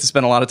didn't get to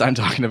spend a lot of time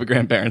talking to the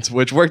grandparents,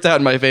 which worked out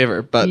in my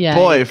favor. But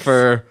boy,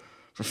 for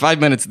 5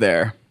 minutes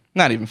there,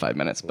 not even 5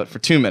 minutes, but for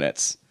 2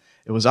 minutes,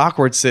 it was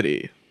awkward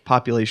city.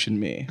 Population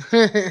me.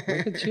 Look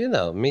at you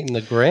though, meeting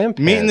the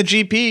grandparents. Meeting the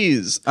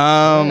GPs.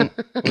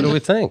 What do we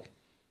think?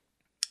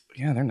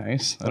 Yeah, they're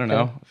nice. I don't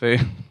know.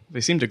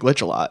 They seem to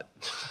glitch a lot.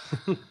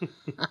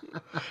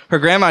 Her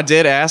grandma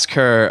did ask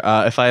her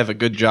if I have a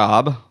good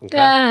job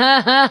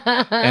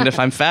and if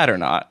I'm fat or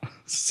not.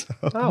 So.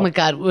 Oh my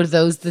God, were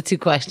those the two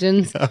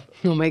questions? Yeah.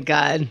 Oh my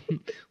God.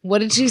 What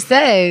did she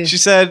say? She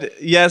said,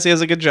 yes, he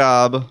has a good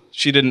job.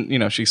 She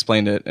didn't, she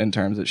explained it in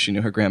terms that she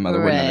knew her grandmother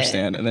wouldn't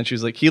understand. And then she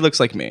was like, he looks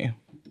like me.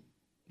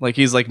 Like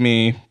he's like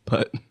me,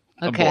 but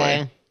a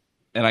boy.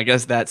 And I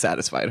guess that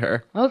satisfied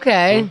her.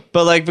 Okay.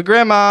 But like the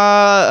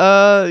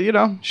grandma,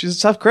 she's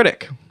a tough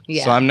critic.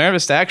 Yeah. So I'm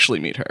nervous to actually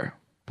meet her.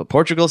 But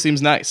Portugal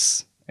seems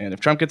nice. And if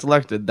Trump gets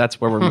elected,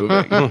 that's where we're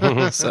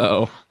moving.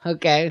 So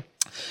that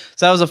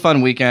was a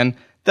fun weekend.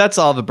 That's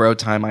all the bro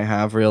time I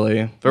have,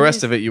 really. The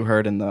rest of it you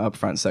heard in the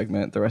upfront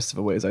segment. The rest of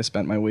the ways I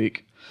spent my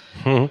week.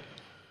 What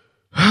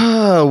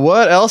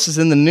else is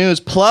in the news?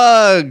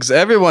 Plugs.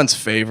 Everyone's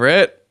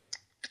favorite.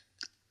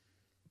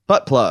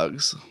 Butt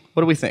plugs.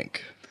 What do we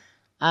think?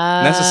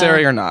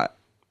 Necessary or not?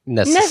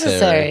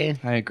 Necessary.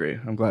 I agree.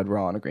 I'm glad we're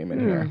all in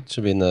agreement here.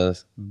 Should be in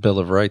the Bill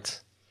of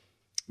Rights.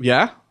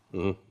 Yeah?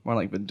 More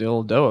like the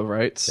dildo of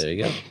rights. There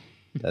you go.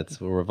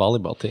 We're a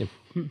volleyball team.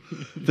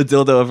 The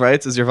dildo of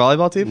rights is your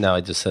volleyball team? No,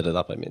 I just set it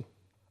up, I mean.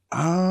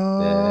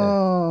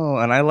 Oh,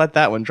 and I let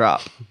that one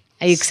drop.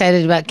 Are you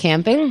excited about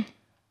camping?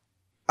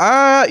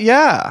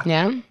 Yeah.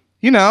 Yeah?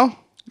 A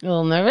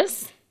little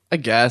nervous? I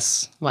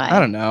guess. Why? I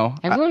don't know.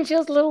 Everyone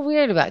feels a little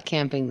weird about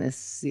camping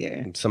this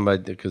year.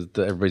 Because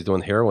everybody's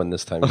doing heroin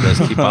this time. You guys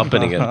keep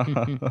upping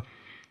it.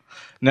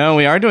 No,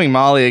 we are doing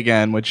Molly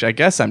again, which I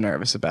guess I'm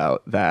nervous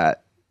about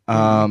that.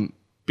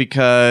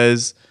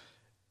 Because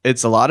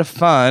it's a lot of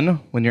fun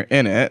when you're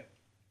in it,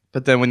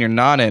 but then when you're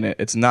not in it,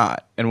 it's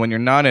not. And when you're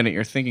not in it,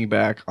 you're thinking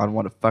back on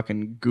what a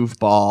fucking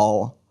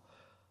goofball,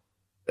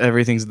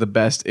 everything's the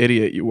best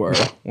idiot you were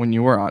when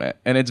you were on it.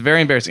 And it's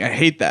very embarrassing. I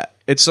hate that.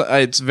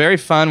 It's very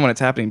fun when it's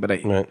happening, but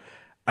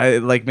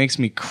it like makes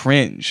me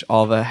cringe,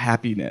 all the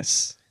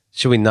happiness.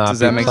 Should we not? Does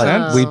that make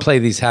sense? We play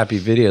these happy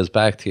videos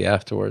back to you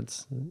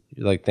afterwards.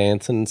 You like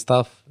dancing and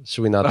stuff.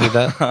 Should we not do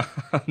that?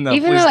 No,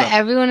 even though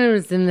everyone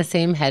was in the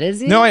same head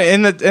as you? No,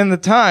 in the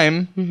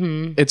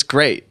time, it's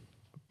great.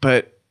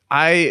 But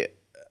I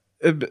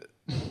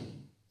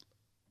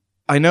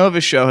know if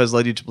a show has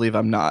led you to believe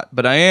I'm not,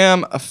 but I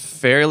am a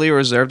fairly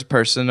reserved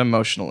person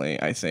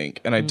emotionally, I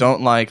think. And I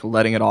don't like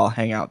letting it all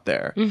hang out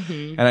there.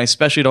 And I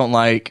especially don't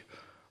like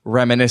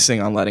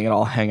reminiscing on letting it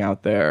all hang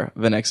out there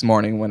the next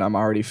morning when I'm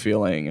already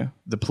feeling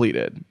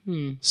depleted.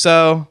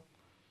 So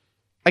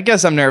I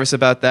guess I'm nervous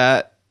about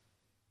that.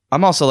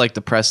 I'm also like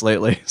depressed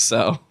lately,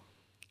 so.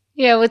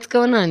 Yeah, what's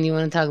going on? You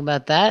want to talk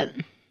about that?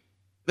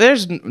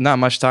 There's not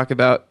much to talk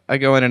about. I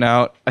go in and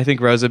out. I think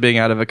Rosa being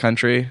out of the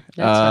country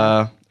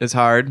is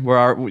hard.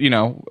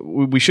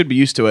 We should be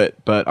used to it,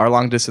 but our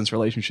long distance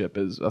relationship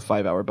is a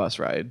 5-hour bus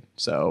ride.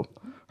 So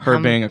her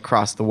being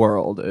across the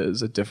world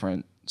is a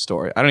different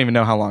story. I don't even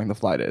know how long the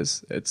flight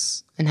is.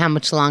 And how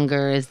much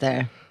longer is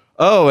there?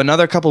 Oh,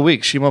 another couple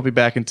weeks. She won't be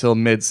back until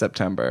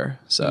mid-September.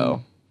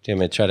 So do you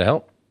want me to try to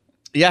help?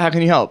 Yeah, how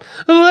can you help?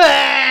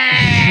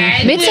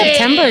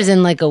 Mid-September is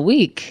in like a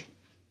week.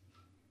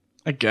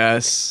 I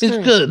guess. It's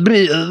gonna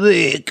be a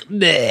week.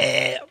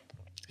 Yeah,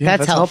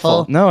 that's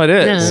helpful. No, it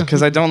is,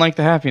 because I don't like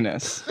the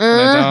happiness. So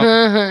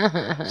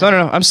I don't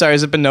know. I'm sorry.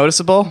 Has it been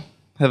noticeable?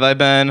 Have I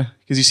been?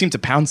 Because you seem to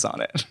pounce on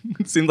it.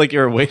 It seemed like you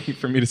were waiting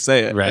for me to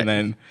say it. Right. And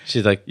then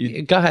she's like,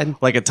 go ahead.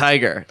 Like a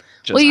tiger.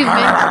 Just, well, you've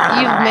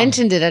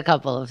mentioned it a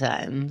couple of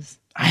times.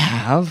 I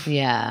have?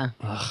 Yeah.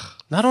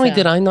 Not only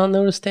did I not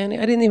notice Danny,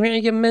 I didn't even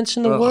hear you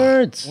mention the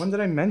words. When did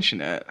I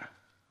mention it?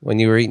 When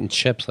you were eating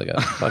chips like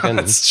a fucking...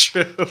 That's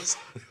true.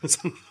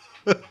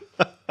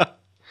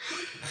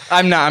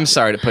 I'm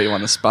sorry to put you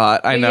on the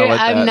spot. I know what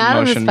that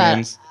motion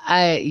means.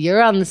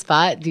 You're on the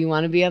spot. Do you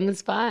want to be on the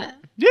spot?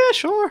 Yeah,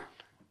 sure.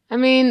 I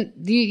mean,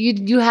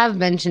 you have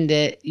mentioned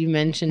it. You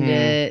mentioned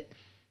it.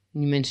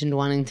 You mentioned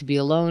wanting to be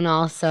alone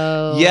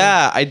also.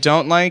 Yeah, I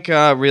don't like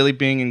really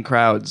being in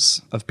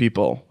crowds of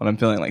people when I'm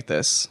feeling like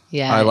this.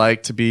 Yeah. I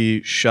like to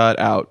be shut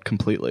out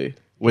completely,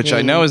 which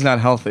I know is not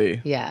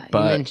healthy. Yeah,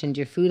 but... you mentioned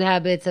your food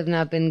habits have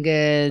not been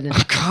good.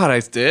 Oh, God, I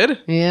did?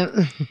 Yep.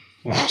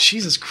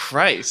 Jesus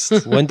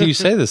Christ. When do you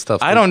say this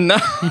stuff? I don't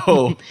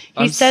know.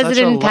 He says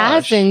it in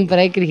passing, but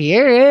I could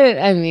hear it.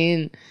 I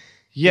mean,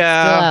 still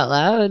out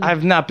loud.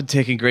 I've not been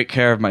taking great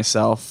care of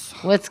myself.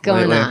 What's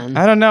going lately. on?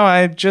 I don't know.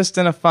 I'm just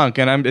in a funk,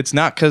 and it's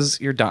not because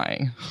you're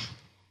dying.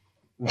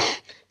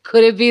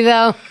 Could it be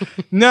though?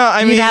 No,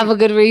 I mean, You'd have a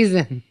good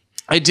reason.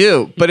 I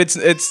do, but it's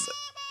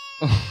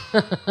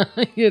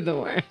You're the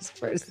worst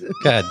person.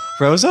 God.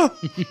 Rosa.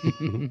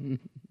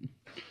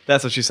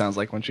 That's what she sounds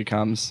like when she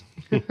comes.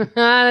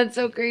 That's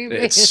so creepy.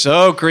 It's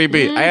so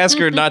creepy. I ask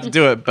her not to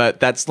do it, but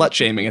that's slut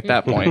shaming at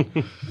that point.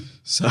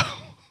 So,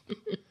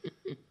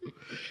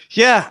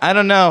 yeah, I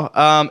don't know.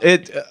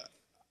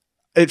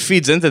 It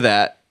feeds into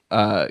that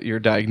your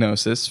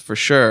diagnosis for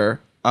sure.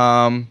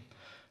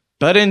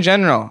 But in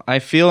general, I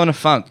feel in a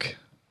funk,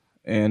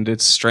 and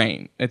it's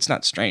strange. It's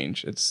not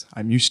strange.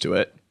 I'm used to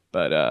it,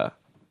 but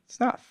it's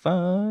not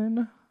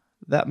fun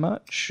that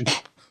much.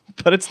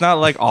 But it's not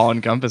like all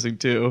encompassing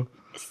too.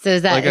 So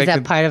is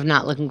that part of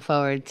not looking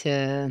forward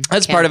to?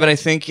 That's part of it, I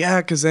think.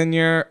 Yeah, because then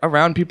you're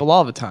around people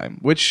all the time,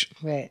 which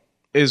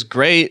is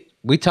great.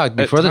 We talked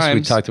before this.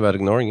 We talked about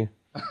ignoring you.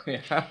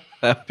 Yeah,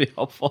 that'd be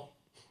helpful.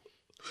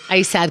 Are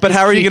you sad? But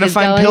how are you going to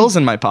find pills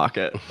in my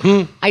pocket?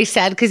 Are you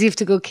sad because you have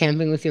to go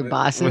camping with your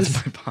bosses?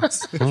 With my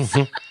bosses.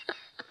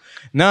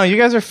 No, you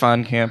guys are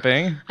fun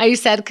camping. Are you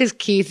sad because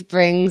Keith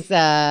brings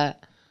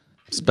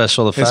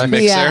special effects?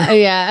 Mixer.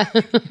 Yeah.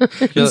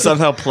 And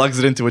somehow plugs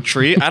it into a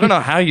tree. I don't know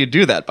how you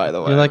do that, by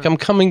the way. You're like, I'm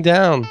coming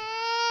down.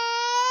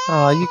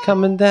 Oh, you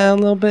coming down,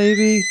 little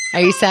baby?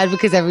 Are you sad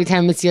because every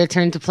time it's your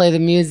turn to play the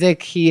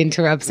music, he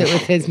interrupts it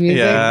with his music?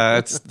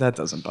 Yeah, that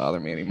doesn't bother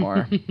me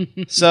anymore.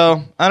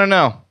 So, I don't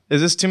know. Is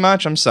this too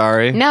much? I'm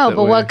sorry. No,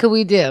 but what could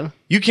we do?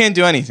 You can't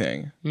do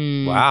anything.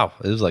 Wow.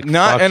 It was like,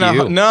 not fuck in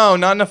you. No,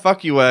 not in a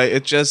fuck you way.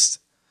 It's just,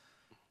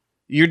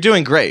 you're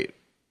doing great.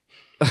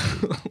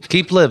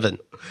 Keep living.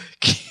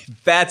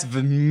 That's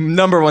the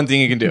number one thing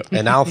you can do.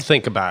 And I'll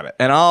think about it.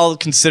 And I'll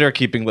consider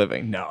keeping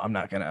living. No, I'm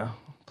not going to.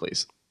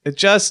 Please. It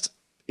just,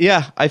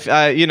 yeah,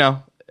 I you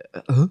know.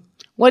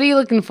 What are you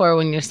looking for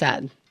when you're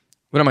sad?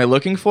 What am I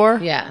looking for?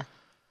 Yeah.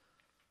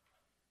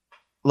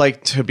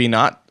 Like to be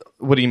not,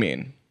 what do you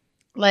mean?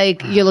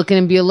 Like you're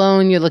looking to be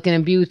alone, you're looking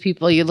to be with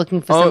people, you're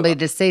looking for somebody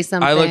to say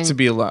something. I look to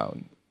be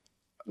alone.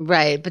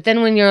 Right. But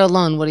then when you're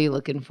alone, what are you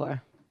looking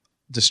for?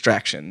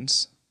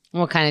 Distractions.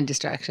 What kind of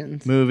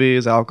distractions?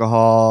 Movies,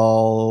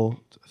 alcohol,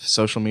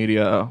 social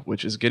media,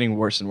 which is getting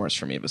worse and worse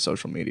for me with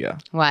social media.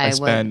 Why?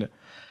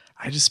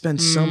 I just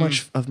spend so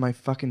much of my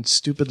fucking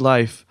stupid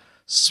life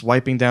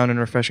swiping down and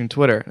refreshing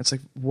Twitter. It's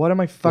like, what am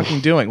I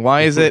fucking doing?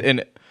 Why is it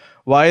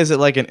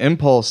like an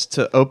impulse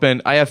to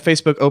open? I have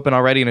Facebook open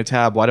already in a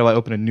tab. Why do I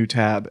open a new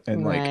tab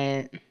and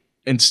like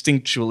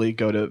instinctually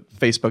go to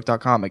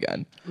facebook.com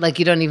again? Like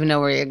you don't even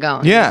know where you're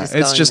going. Yeah,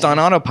 it's just on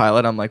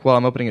autopilot. I'm like, well,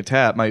 I'm opening a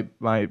tab. My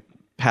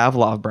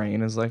Pavlov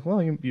brain is like,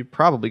 well, you're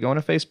probably going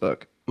to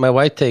Facebook. My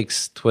wife took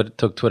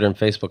Twitter and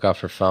Facebook off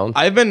her phone.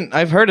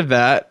 I've heard of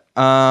that.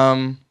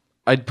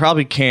 I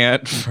probably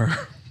can't for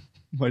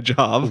my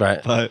job,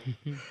 right? But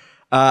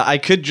I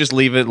could just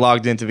leave it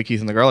logged into the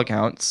Keith and the Girl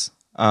accounts.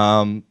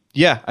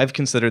 Yeah, I've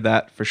considered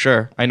that for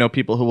sure. I know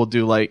people who will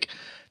do like,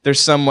 there's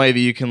some way that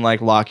you can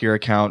like lock your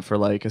account for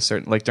like a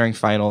certain, like during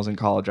finals in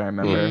college. I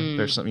remember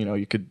there's some,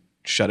 you could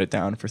shut it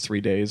down for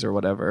 3 days or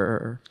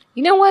whatever.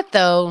 You know what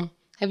though?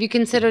 Have you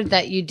considered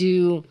that you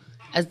do,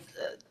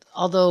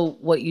 although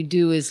what you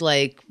do is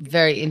like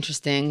very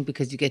interesting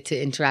because you get to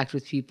interact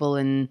with people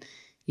and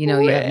you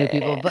have new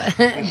people,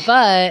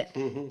 but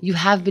you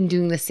have been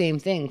doing the same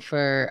thing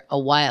for a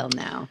while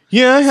now.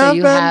 Yeah, I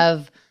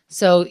have.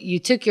 So you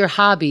took your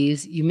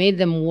hobbies, you made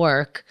them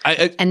work,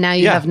 and now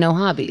you have no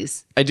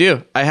hobbies. I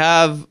do. I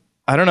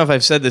don't know if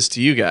I've said this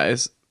to you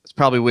guys. It's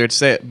probably weird to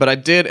say it, but I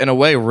did in a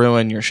way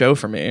ruin your show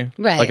for me.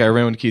 Right. Like I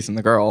ruined Keith and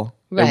the Girl.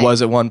 Right. It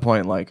was at one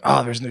point like,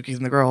 oh, there's new Keith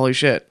and the Girl, holy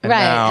shit. And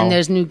and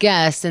there's new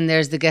guests, and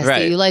there's the guests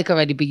that you like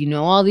already, but you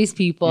know all these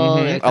people.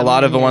 A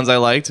lot of the ones I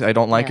liked, I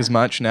don't like as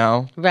much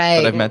now. Right.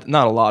 But I've met,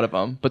 not a lot of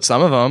them, but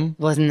some of them.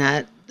 Wasn't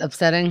that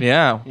upsetting?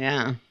 Yeah.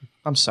 Yeah.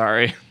 I'm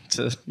sorry.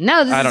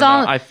 No, this I is don't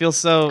all. know. I feel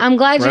so. I'm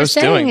glad you're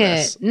saying it.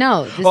 This.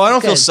 No. Well, I don't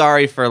feel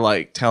sorry for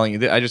like telling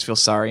you. I just feel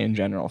sorry in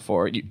general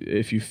for you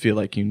if you feel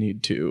like you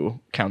need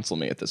to counsel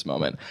me at this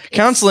moment.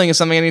 Counseling is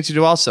something I need to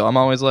do also. I'm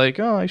always like,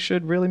 oh, I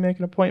should really make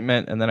an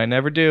appointment, and then I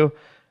never do.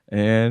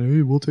 And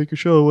hey, we'll take your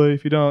show away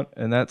if you don't,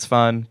 and that's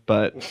fun.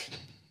 But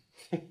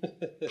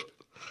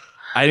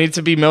I need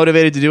to be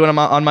motivated to do it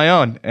on my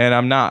own, and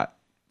I'm not.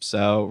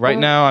 So right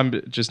now,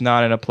 I'm just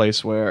not in a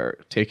place where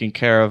taking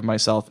care of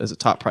myself is a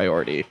top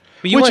priority.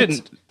 But you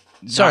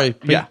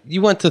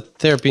went to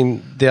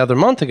therapy the other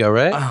month ago,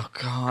 right? Oh,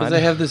 God. Because I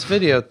have this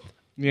video.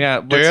 Yeah,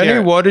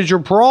 Danny, what is your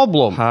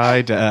problem?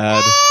 Hi,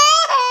 Dad.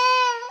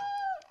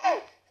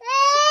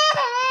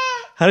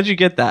 How did you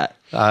get that?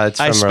 It's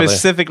from I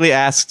specifically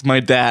asked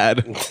my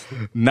dad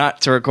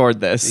not to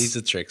record this. He's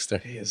a trickster.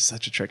 He is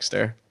such a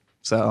trickster.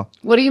 So,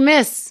 what do you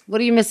miss?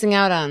 What are you missing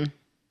out on?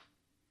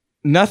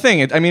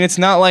 Nothing. I mean, it's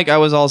not like I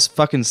was all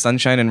fucking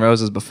sunshine and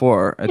roses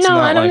before. It's No,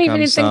 not I don't like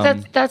even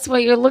think that's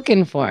what you're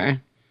looking for.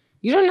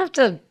 You don't have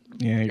to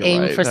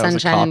aim for That was a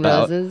sunshine and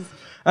cop-out. roses.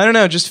 I don't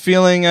know. Just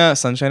feeling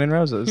sunshine and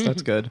roses.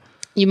 That's good.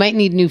 You might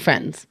need new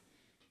friends.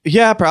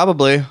 Yeah,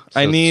 probably.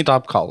 I So need.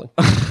 stop calling.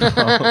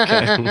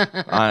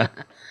 Okay.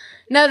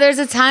 No, there's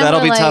a time That'll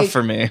where, be like, tough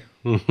for me.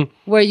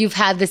 where you've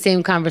had the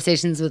same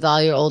conversations with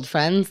all your old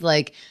friends.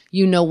 Like,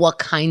 you know what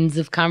kinds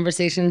of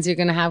conversations you're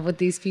going to have with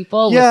these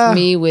people. Yeah. With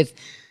me, with,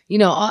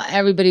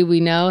 everybody we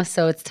know.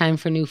 So it's time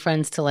for new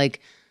friends to,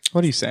 like,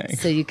 What are you saying?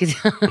 so you could.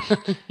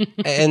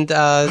 And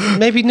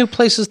maybe new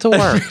places to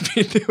work.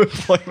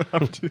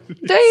 Don't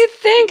you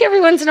think every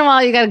once in a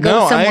while you got to go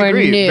No, somewhere I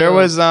agree. new? There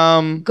was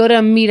Go to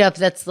a meetup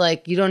that's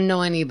like you don't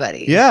know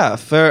anybody. Yeah,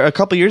 for a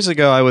couple years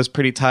ago, I was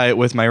pretty tight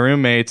with my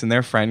roommates and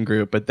their friend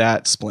group, but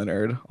that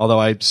splintered. Although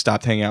I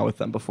stopped hanging out with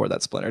them before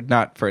that splintered,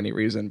 not for any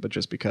reason, but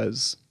just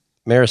because.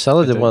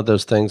 Maricela did one of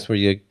those things where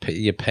you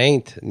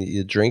paint and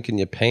you drink and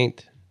you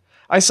paint.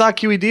 I saw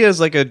QED as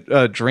like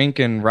a drink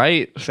and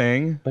write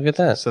thing. Look at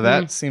that. So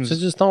that seems So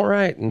just don't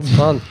write. And it's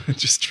fun.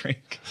 just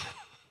drink.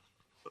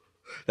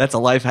 That's a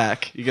life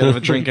hack. You go to a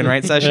drink and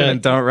write session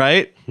and don't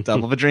write.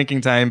 Double the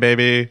drinking time,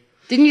 baby.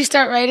 Didn't you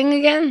start writing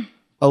again?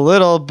 A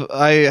little.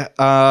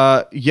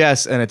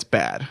 Yes, and it's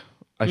bad.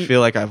 I feel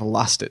like I've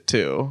lost it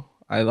too.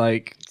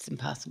 It's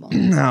impossible.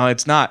 No,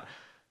 it's not.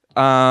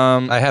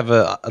 I have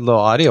a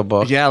little audio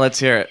book. Yeah, let's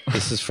hear it.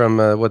 This is from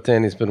what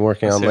Danny's been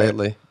working on hear it.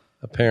 lately,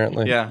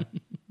 apparently. Yeah.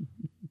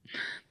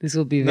 This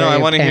will be very No, I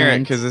want to hear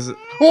it apparent. because this is.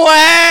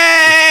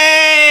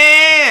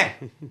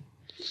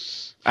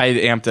 I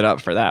amped it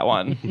up for that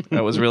one.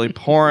 I was really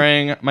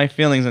pouring my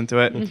feelings into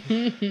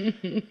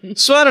it.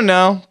 So I don't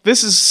know.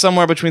 This is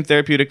somewhere between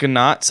therapeutic and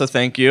not. So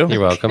thank you. You're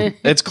welcome.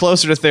 It's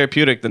closer to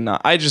therapeutic than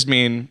not. I just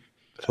mean,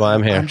 That's why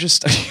I'm here. I'm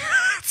just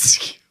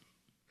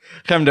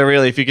come to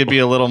really. If you could be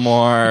a little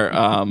more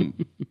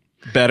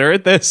better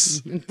at this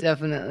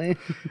Definitely.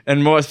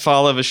 and more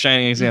follow a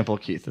shining example,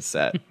 Keith has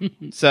set.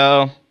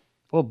 So, a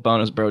little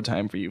bonus bro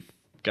time for you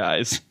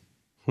guys.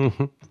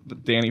 The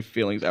Danny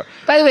feelings out.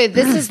 By the way,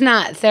 this is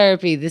not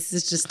therapy. This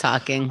is just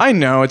talking. I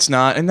know it's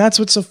not, and that's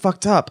what's so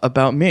fucked up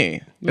about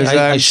me. is that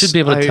I I'm should be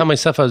able to I- tell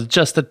myself I was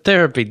just at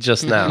therapy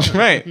just now.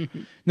 Right.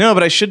 No,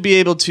 but I should be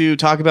able to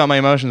talk about my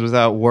emotions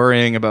without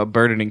worrying about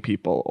burdening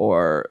people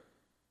or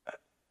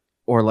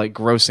like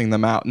grossing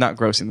them out. Not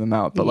grossing them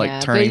out, but Yeah,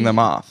 like turning but- them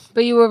off.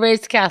 But you were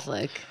raised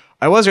Catholic.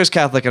 I was raised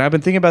Catholic, and I've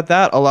been thinking about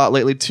that a lot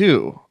lately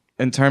too,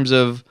 in terms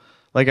of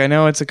like I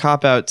know it's a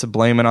cop out to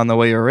blame it on the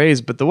way you're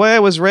raised, but the way I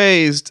was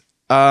raised,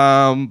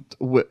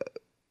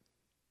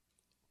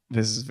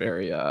 this is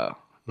very. I'm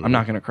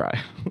not gonna cry.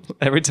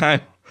 Every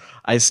time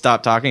I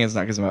stop talking, it's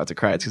not because I'm about to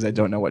cry. It's because I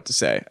don't know what to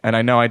say, and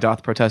I know I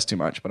doth protest too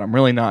much, but I'm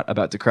really not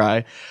about to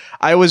cry.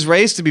 I was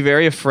raised to be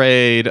very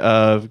afraid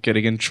of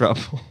getting in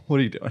trouble.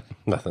 What are you doing?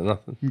 Nothing.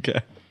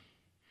 Okay.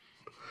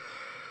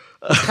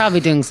 Probably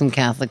doing some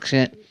Catholic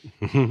shit.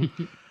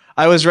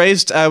 I was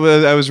raised. I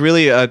was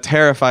really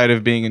terrified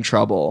of being in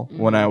trouble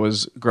when I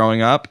was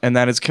growing up, and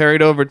that has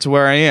carried over to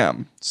where I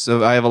am.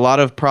 So I have a lot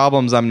of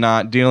problems I'm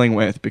not dealing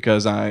with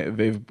because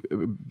they've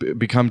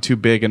become too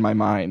big in my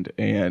mind,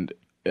 and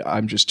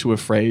I'm just too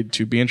afraid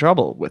to be in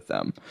trouble with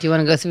them. Do you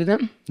want to go through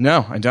them?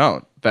 No, I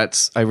don't.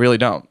 I really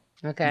don't.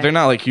 Okay. They're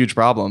not like huge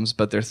problems,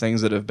 but they're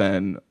things that have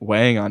been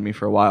weighing on me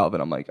for a while.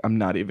 That I'm like, I'm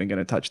not even going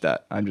to touch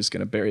that. I'm just going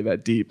to bury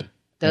that deep.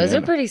 Those are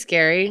And- pretty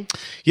scary.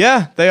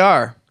 Yeah, they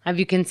are. Have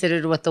you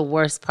considered what the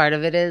worst part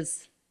of it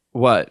is?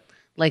 What?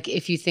 Like,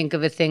 if you think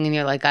of a thing and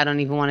you're like, I don't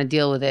even want to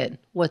deal with it,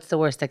 what's the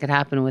worst that could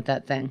happen with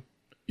that thing?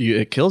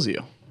 It kills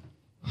you.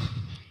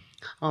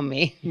 Oh,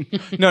 me.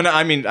 No,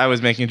 I mean, I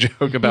was making a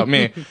joke about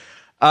me.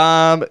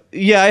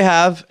 Yeah, I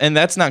have, and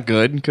that's not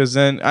good because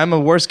then I'm a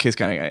worst case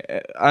kind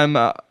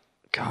of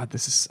guy.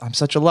 I'm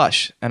such a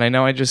lush, and I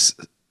know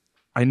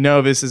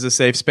this is a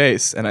safe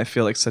space, and I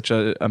feel like such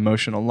a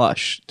emotional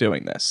lush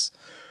doing this.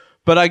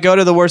 But I go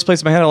to the worst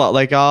place in my head a lot.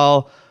 Like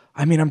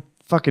I'm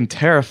fucking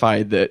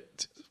terrified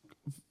that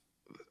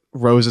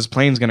Rose's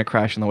plane's gonna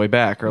crash on the way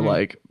back, or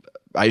like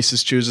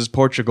ISIS chooses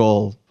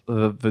Portugal.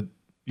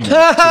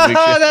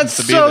 That's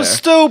so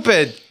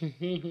stupid.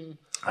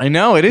 I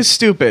know it is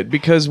stupid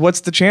because what's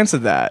the chance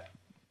of that?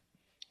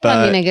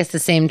 I mean, I guess the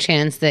same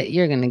chance that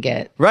you're going to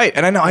get. Right,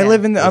 and I know I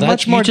live in a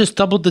much more. You just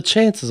doubled the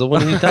chances of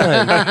one of you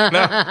dying.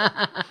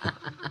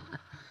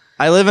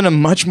 I live in a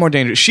much more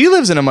dangerous. She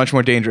lives in a much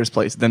more dangerous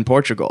place than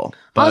Portugal.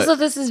 But Also,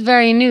 this is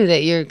very new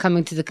that you're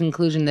coming to the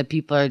conclusion that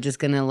people are just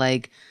going to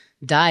like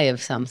die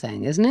of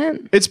something, isn't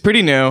it? it's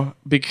pretty new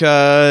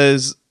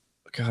because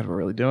God, we're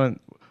really doing.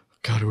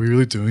 God, are we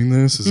really doing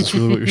this? Is this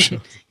really what you're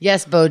showing?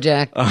 Yes,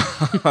 Bojack.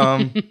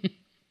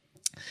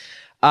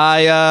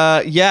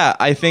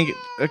 I think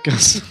it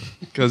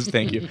goes.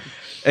 Thank you.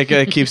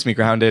 It keeps me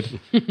grounded.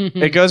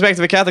 It goes back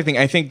to the Catholic thing.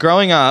 I think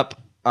growing up,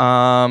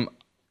 I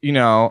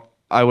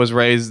was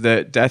raised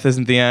that death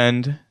isn't the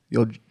end.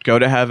 You'll go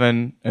to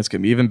heaven. And it's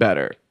gonna be even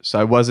better. So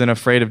I wasn't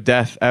afraid of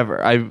death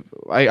ever.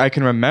 I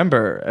can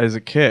remember as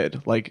a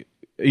kid, like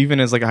even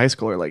as like a high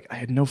schooler, like I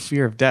had no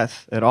fear of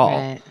death at all.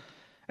 Right.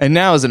 And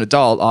now as an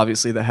adult,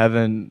 obviously the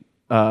heaven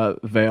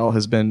veil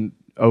has been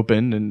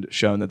opened and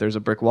shown that there's a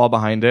brick wall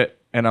behind it.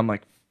 And I'm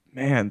like,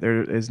 man,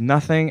 there is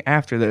nothing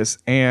after this.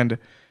 And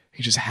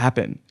it just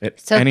happened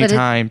at any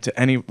time to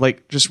any,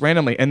 like just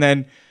randomly. And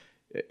then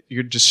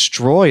you're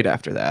destroyed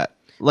after that.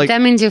 Like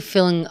that means you're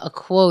filling a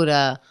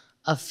quota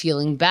of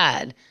feeling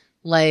bad.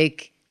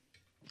 Like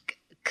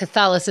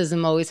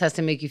Catholicism always has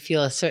to make you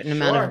feel a certain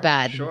amount of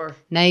bad. Sure.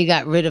 Now you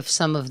got rid of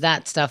some of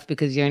that stuff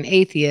because you're an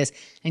atheist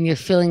and you're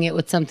filling it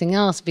with something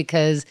else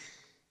because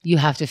you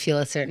have to feel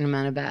a certain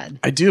amount of bad.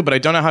 I do, but I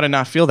don't know how to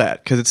not feel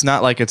that because it's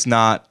not like it's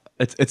not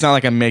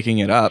like I'm making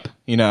it up,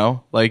 you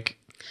know? Like,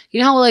 you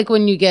know how like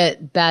when you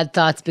get bad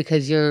thoughts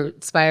because you're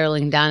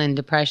spiraling down in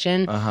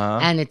depression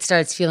and it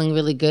starts feeling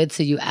really good,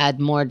 so you add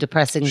more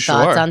depressing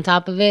thoughts on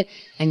top of it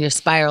and your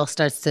spiral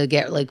starts to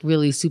get like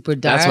really super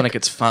dark. That's when it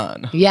gets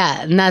fun.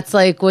 Yeah, and that's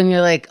like when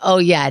you're like, oh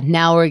yeah,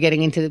 now we're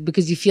getting into it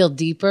because you feel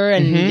deeper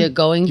and you're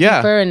going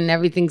deeper and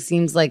everything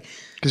seems like...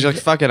 Because you're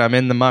like, fuck it, I'm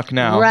in the muck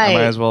now. Right. I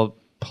might as well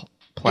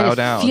plow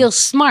down. It feels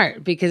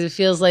smart because it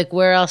feels like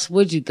where else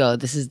would you go?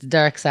 This is the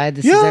dark side.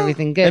 This is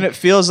everything good. And it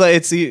feels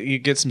like you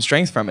get some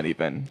strength from it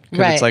even. Because it's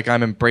Right. like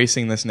I'm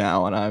embracing this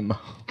now and I'm...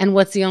 And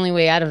what's the only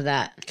way out of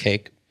that?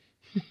 Cake.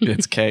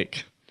 It's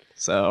cake.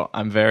 So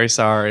I'm very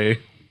sorry.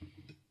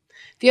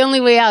 The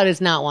only way out is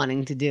not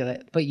wanting to do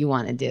it, but you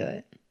want to do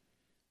it.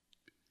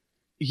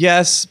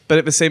 Yes, but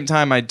at the same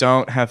time, I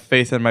don't have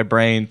faith in my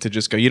brain to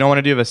just go, you don't want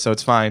to do this, so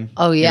it's fine.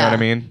 Oh, You yeah. know what I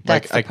mean?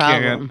 That's the I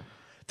problem. can't...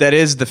 That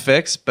is the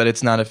fix, but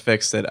it's not a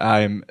fix that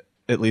I'm,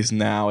 at least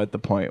now, at the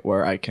point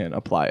where I can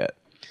apply it.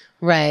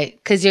 Right,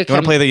 because you're... You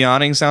want to play the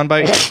yawning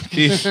soundbite,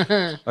 Keith?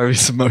 Are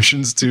these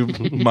emotions too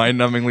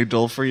mind-numbingly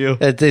dull for you?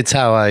 It's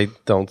how I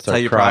don't start How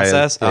you crying.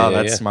 process? Yeah, Oh, yeah,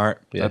 that's yeah.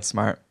 smart. Yeah. That's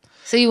smart.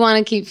 So you want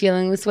to keep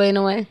feeling this way in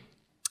a way?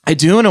 I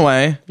do in a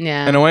way.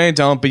 Yeah. In a way I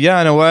don't. But yeah,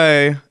 in a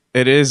way,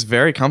 it is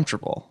very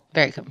comfortable.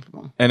 Very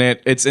comfortable. And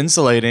it's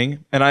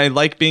insulating. And I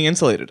like being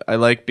insulated. I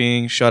like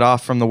being shut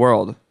off from the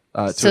world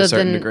to a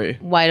certain degree.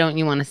 Why don't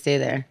you want to stay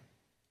there?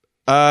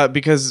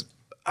 Because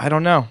I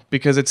don't know.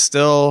 Because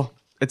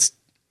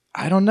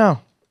I don't know.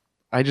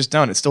 I just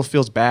don't. It still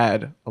feels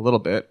bad a little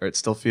bit. Or it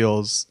still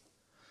feels,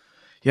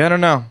 I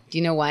don't know. Do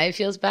you know why it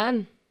feels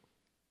bad?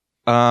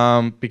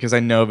 Because I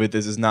know that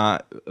this is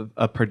not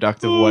a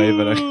productive way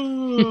that I...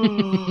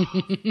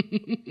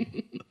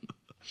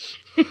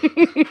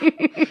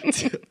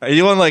 Are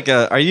you on like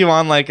a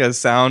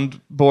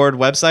soundboard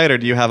website, or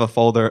do you have a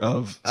folder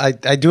of... I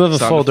do have a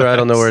sound folder. I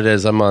don't know effects? where it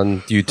is. I'm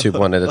on YouTube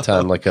one at a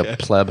time, like a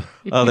pleb.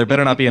 Oh, there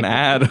better not be an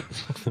ad.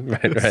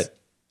 Right.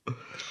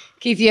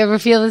 Keith, you ever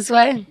feel this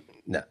way?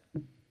 No.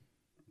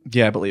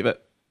 Yeah, I believe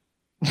it.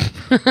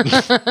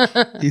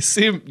 You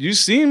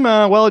seem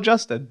well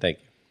adjusted. Thank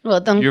you. Well,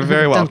 don't, You're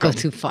very don't go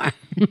welcome. too far.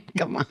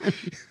 Come on.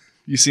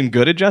 You seem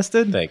good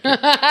adjusted. Thank you.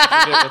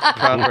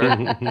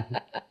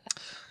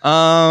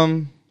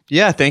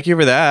 Yeah, thank you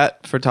for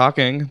that, for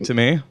talking to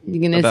me. You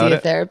going to about see a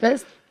it.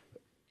 therapist?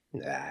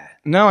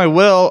 No, I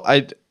will.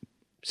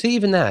 See,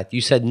 even that.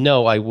 You said,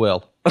 no, I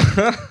will.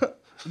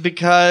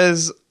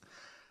 Because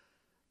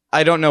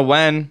I don't know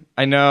when.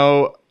 I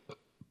know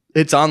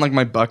it's on like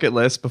my bucket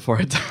list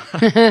before I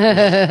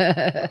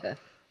die.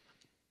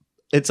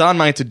 It's on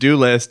my to-do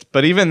list,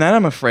 but even then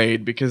I'm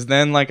afraid because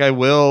then like I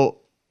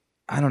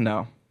don't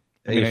know.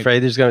 Are you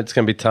afraid it's going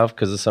to be tough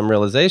because of some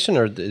realization,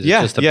 or is it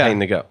just a pain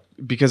to go?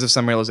 Because of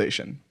some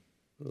realization.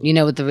 You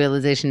know what the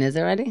realization is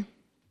already?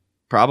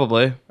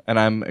 Probably, and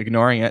I'm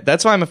ignoring it.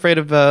 That's why I'm afraid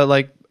of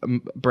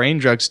brain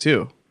drugs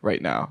too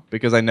right now,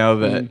 because I know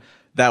that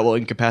that will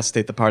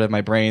incapacitate the part of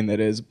my brain that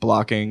is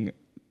blocking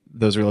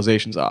those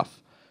realizations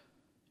off.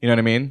 You know what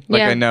I mean?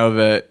 Like I know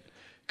that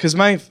because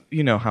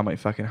you know how my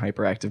fucking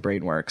hyperactive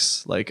brain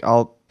works. Like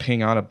I'll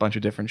ping on a bunch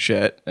of different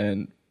shit,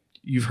 and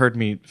you've heard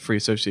me free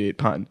associate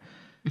pun.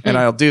 And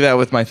I'll do that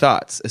with my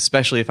thoughts,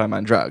 especially if I'm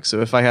on drugs.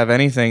 So if I have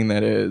anything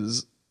that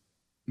is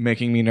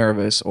making me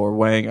nervous or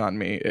weighing on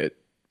me, it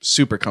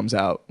super comes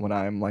out when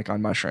I'm like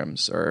on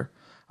mushrooms, or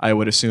I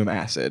would assume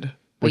acid,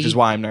 which is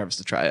why I'm nervous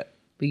to try it.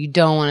 But you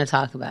don't want to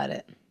talk about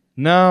it.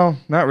 No,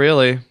 not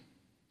really.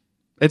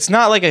 It's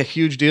not like a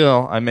huge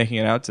deal I'm making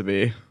it out to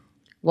be.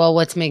 Well,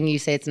 what's making you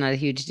say it's not a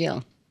huge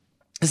deal?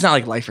 It's not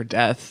like life or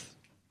death.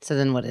 So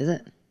then what is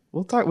it?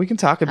 We can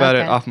talk about it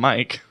Okay. off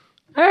mic.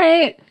 All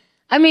right.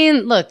 I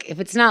mean, look, if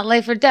it's not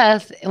life or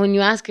death, and when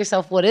you ask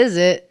yourself, what is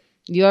it?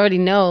 You already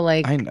know,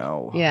 like, I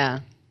know. yeah,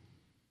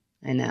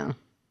 I know.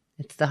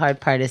 It's the hard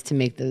part is to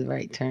make the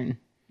right turn.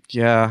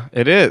 Yeah,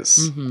 it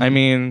is. I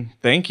mean,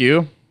 thank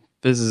you.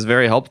 This is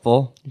very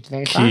helpful. It's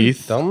very fun.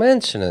 Keith. Don't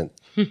mention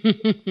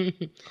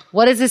it.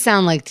 What does it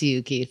sound like to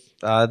you, Keith?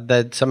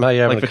 That somehow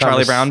you're having Like the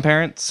Charlie Brown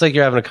parents? It's like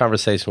you're having a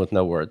conversation with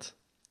no words.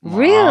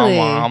 Really?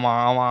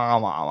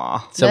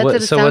 Mama. So That's what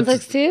it sounds what's-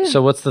 like to you?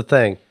 So what's the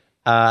thing?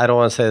 I don't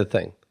want to say the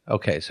thing.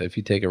 Okay, so if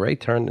you take a right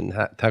turn and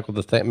tackle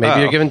the thing,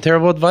 maybe you're giving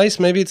terrible advice.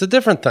 Maybe it's a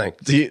different thing.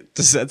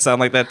 Does that sound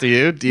like that to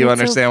you? Do you That's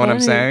so understand what I'm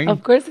funny. saying?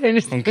 Of course I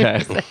understand Okay.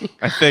 what you're saying.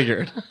 I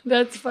figured.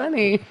 That's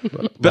funny.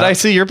 But I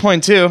see your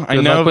point too. I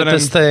Good know luck with that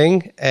this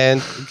thing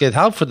and get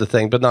help for the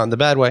thing, but not in the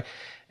bad way.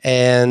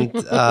 And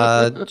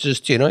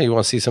just, you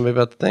want to see somebody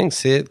about the thing,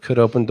 see it, could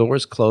open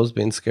doors, close,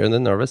 being scared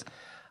and nervous.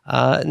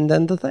 And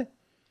then the thing.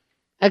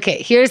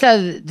 Okay, here's how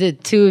the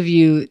two of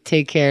you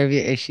take care of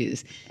your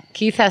issues.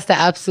 Keith has to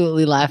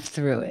absolutely laugh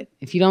through it.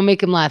 If you don't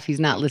make him laugh, he's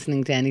not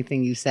listening to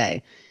anything you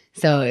say.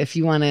 So if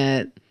you want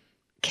to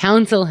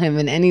counsel him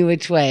in any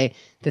which way,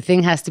 the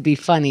thing has to be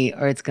funny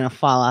or it's going to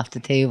fall off the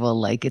table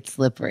like it's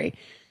slippery.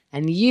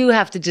 And you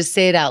have to just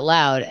say it out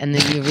loud, and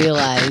then you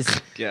realize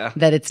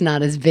that it's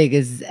not as big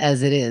as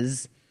it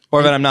is.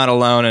 Or that I'm not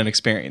alone in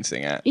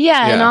experiencing it.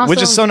 Yeah. And also,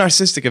 which is so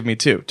narcissistic of me,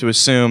 too, to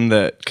assume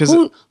that...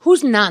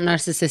 Who's not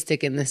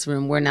narcissistic in this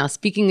room? We're now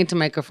speaking into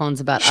microphones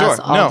about us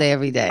all day,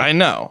 every day. I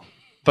know.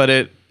 But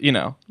Be a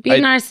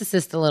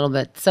narcissist a little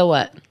bit. So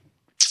what?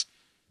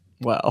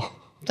 Well.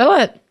 So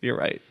what? You're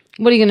right.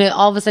 What are you going to...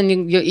 All of a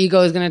sudden, your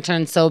ego is going to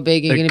turn so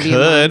big, you're going to be a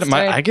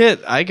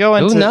monster? I go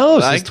into... Who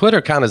knows? His Twitter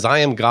account is I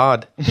am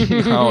God.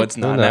 No, it's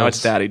not. Now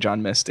it's Daddy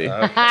John Misty.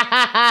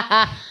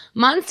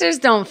 Monsters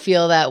don't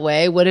feel that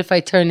way. What if I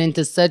turn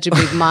into such a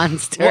big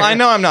monster? Well, I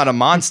know I'm not a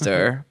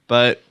monster,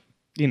 but,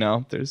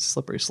 there's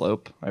slippery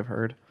slope, I've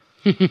heard.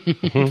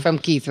 From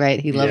Keith, right?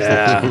 He loves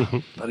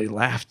it. But he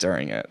laughed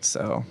during it,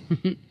 so...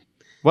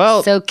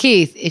 Well... So,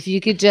 Keith, if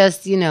you could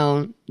just,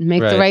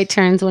 make the right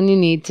turns when you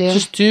need to.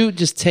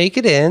 Just take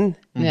it in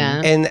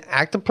and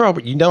act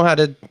appropriate. You know how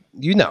to,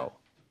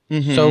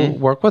 Mm-hmm. So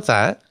work with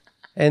that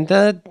and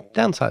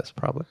downsize,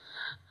 probably.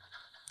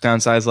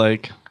 Downsize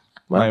like...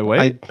 my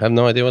weight? I have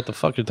no idea what the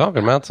fuck you're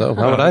talking about, so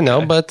how would I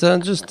know? But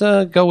just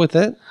go with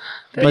it.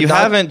 But you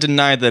haven't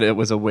denied that it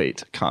was a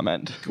weight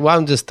comment. Well,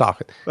 I'm just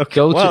talking.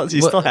 Okay.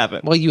 You still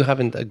haven't. Well, you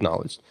haven't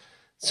acknowledged.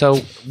 So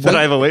that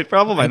I have a weight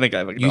problem? I think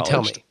I've acknowledged. You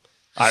tell me.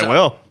 I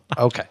will.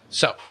 Okay.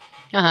 So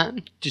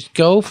just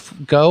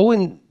go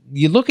and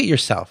you look at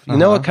yourself. You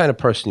know what kind of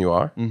person you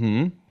are.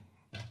 Mm-hmm.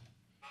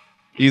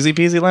 Easy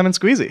peasy lemon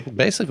squeezy.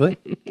 Basically.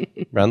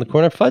 Around the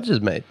corner, fudge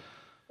is made.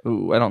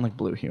 Ooh, I don't like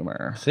blue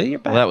humor. See, you're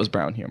back. Well, that was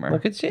brown humor.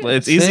 Look at you. Well,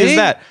 it's easy as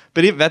that.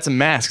 But that's a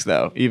mask,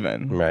 though,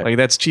 even. Right. Like,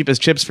 that's cheap as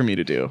chips for me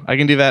to do. I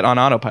can do that on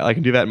autopilot. I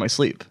can do that in my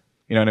sleep.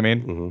 You know what I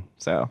mean? Mm-hmm.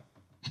 So.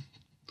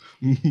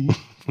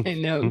 I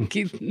know.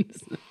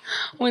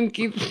 When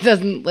Keith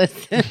doesn't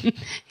listen.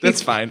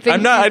 That's fine.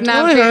 I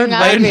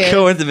didn't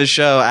go into the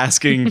show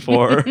asking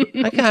for...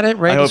 I got it.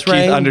 I hope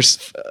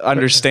Keith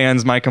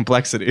understands my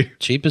complexity.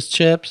 Cheap as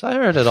chips. I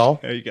heard it all.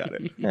 Yeah, you got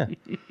it. Yeah.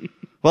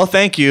 Well,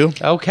 thank you.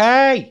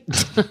 Okay.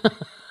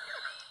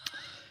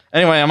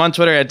 Anyway, I'm on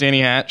Twitter at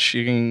Danny Hatch.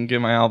 You can get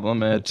my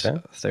album at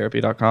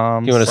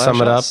therapy.com. You want to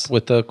sum it up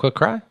with a quick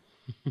cry?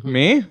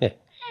 Me? Yeah.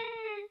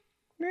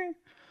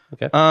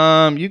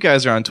 Okay. You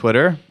guys are on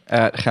Twitter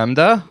at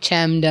Chemda.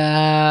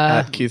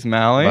 At Keith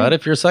Malley. But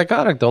if you're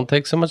psychotic, don't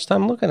take so much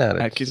time looking at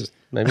it. At Keith. Just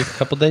maybe a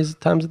couple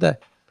times a day.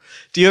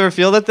 Do you ever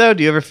feel that, though?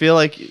 Do you ever feel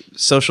like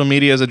social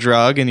media is a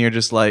drug and you're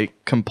just like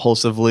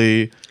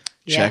compulsively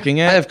checking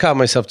it? I have caught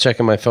myself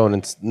checking my phone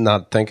and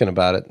not thinking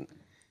about it.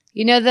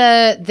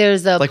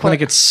 There's a... Like when it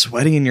gets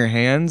sweaty in your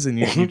hands and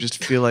you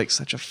just feel like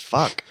such a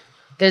fuck.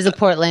 There's a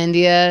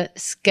Portlandia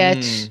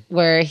sketch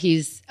where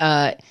he's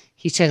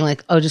checking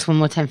like, just one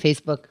more time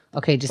Facebook.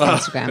 Okay, just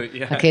Instagram.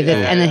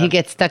 And then he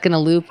gets stuck in a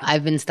loop.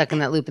 I've been stuck in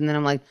that loop. And then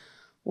I'm like,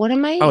 what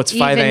am I it's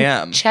 5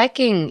 a.m.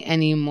 checking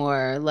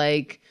anymore?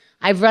 Like,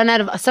 I've run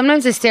out of...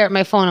 Sometimes I stare at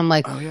my phone. I'm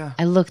like,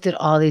 I looked at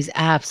all these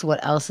apps.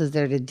 What else is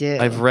there to do?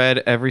 I've read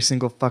every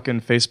single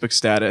fucking Facebook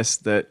status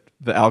that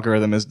the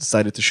algorithm has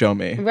decided to show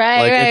me.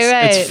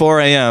 Right. It's 4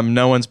 a.m.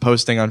 No one's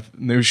posting on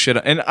new shit.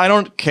 And I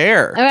don't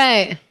care.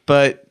 Right.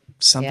 But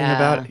something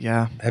about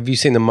it, Have you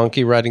seen the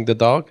monkey riding the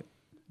dog?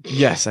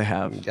 Yes, I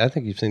have. I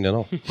think you've seen it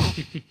all.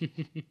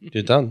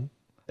 You're done.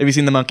 Have you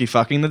seen the monkey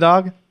fucking the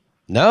dog?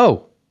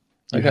 No.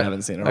 I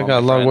haven't seen it all. I got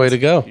a long way to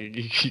go.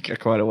 You got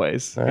quite a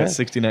ways. I got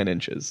 69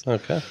 inches.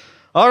 Okay.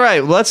 All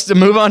right, let's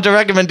move on to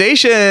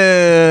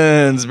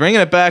recommendations.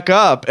 Bringing it back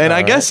up. And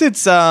I guess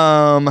it's,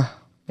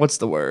 what's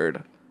the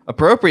word?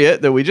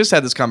 Appropriate that we just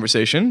had this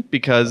conversation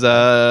because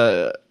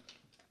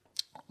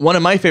one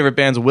of my favorite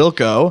bands,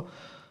 Wilco,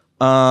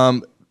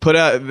 put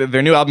out,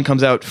 their new album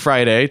comes out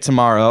Friday,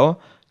 tomorrow,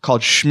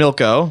 called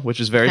Schmilko, which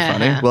is very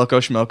funny. Wilco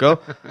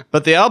Schmilko.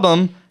 But the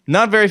album,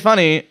 not very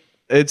funny.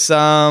 It's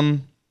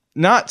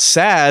not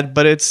sad,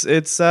 but it's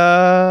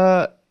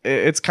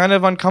kind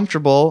of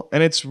uncomfortable,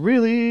 and it's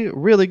really,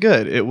 really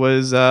good. It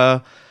was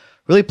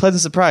really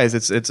pleasant surprise.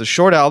 It's a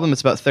short album.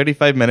 It's about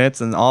 35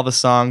 minutes, and all the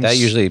songs that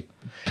usually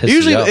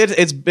pisses you off.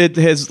 It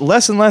has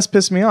less and less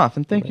pissed me off,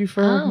 and thank you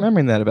for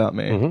remembering that about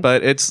me. Mm-hmm.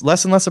 But it's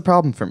less and less a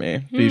problem for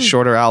me. These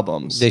shorter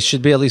albums. They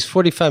should be at least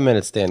 45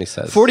 minutes. Danny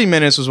says 40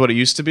 minutes was what it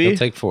used to be. It'll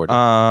take 40.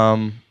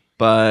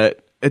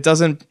 But it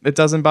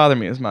doesn't bother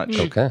me as much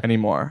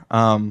anymore.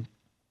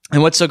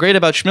 And what's so great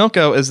about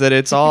Schmilko is that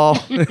it's all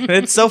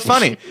it's so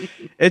funny.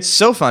 It's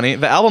so funny.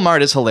 The album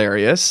art is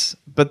hilarious,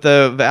 but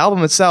the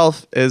album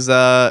itself is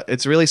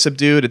it's really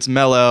subdued, it's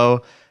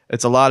mellow,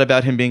 it's a lot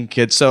about him being a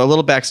kid. So a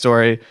little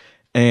backstory,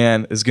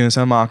 and it's gonna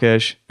sound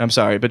mawkish. I'm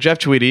sorry, but Jeff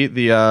Tweedy,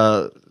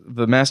 the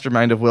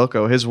mastermind of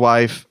Wilco, his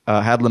wife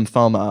had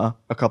lymphoma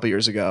a couple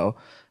years ago,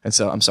 And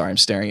so I'm sorry, I'm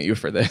staring at you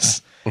for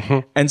this.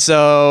 And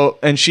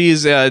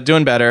she's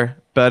doing better.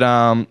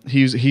 But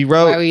he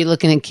wrote. Why were you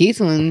looking at Keith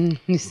when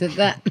you said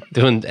that?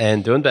 Doing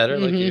better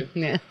like you.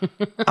 Yeah.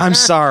 I'm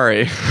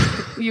sorry.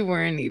 You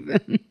weren't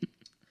even.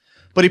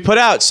 But he put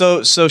out so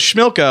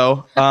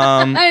Schmilko.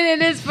 And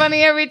it is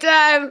funny every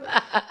time.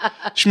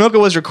 Schmilko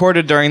was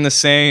recorded during the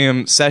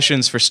same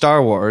sessions for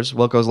Star Wars,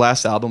 Wilco's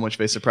last album, which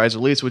they surprise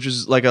released, which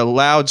is like a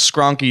loud,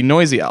 skronky,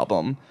 noisy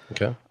album.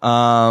 Okay.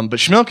 But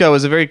Schmilko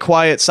is a very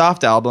quiet,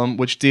 soft album,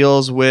 which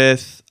deals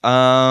with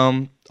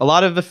a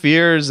lot of the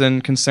fears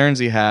and concerns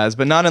he has,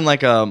 but not in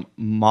like a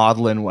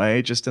maudlin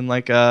way, just in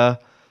like a,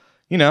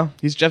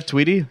 he's Jeff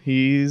Tweedy.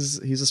 He's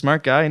a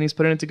smart guy, and he's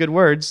putting it into good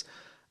words,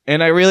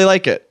 and I really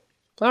like it.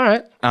 All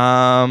right.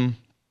 Can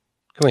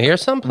we hear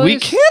some, please? We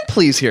can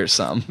please hear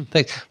some.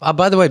 Thanks.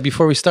 By the way,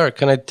 before we start,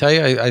 can I tell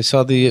you, I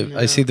saw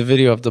I see the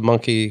video of the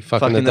monkey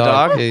fucking the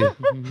dog.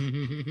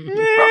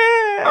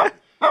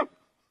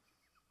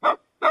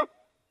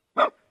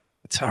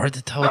 It's hard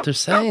to tell what they're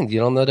saying.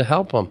 You don't know to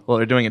help them. Well,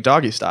 they're doing it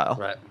doggy style.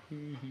 Right.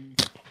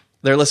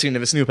 They're listening to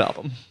the Snoop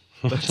album.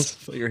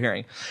 That's what you're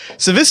hearing.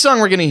 So this song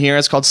we're going to hear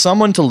is called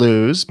Someone to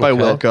Lose by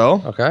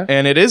Wilco. Okay.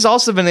 And it is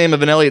also the name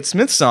of an Elliott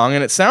Smith song,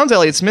 and it sounds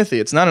Elliott Smithy.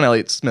 It's not an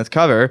Elliott Smith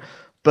cover,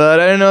 but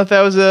I don't know if that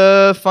was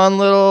a fun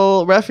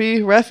little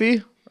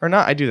refy, or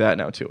not. I do that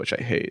now too, which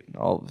I hate.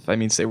 If I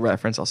mean say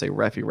reference, I'll say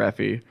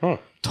refy. Huh.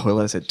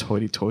 Toilet, I said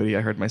toity.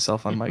 I heard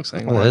myself on mic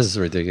saying Well, that. this is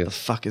ridiculous. The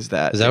fuck is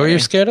that? Is that what you're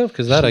scared of?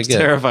 Because that I I'm get.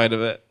 terrified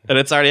of it. And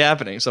it's already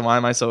happening, so why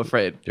am I so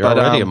afraid? You're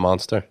already a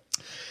monster.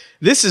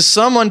 This is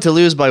Someone to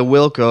Lose by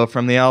Wilco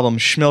from the album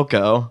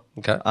Schmilko.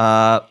 Okay.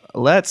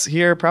 Let's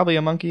hear probably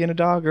a monkey and a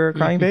dog or a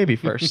crying baby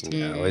first.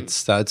 No,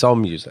 it's all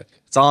music.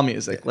 It's all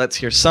music. Let's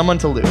hear Someone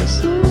to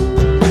Lose.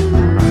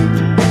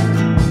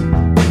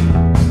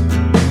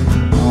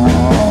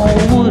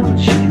 Oh, wouldn't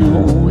you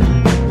know it?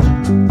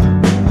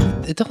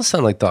 It does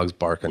sound like dogs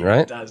barking,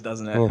 right? It does,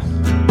 doesn't it? Yeah.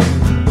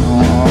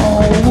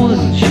 Oh,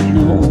 wouldn't you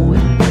know it?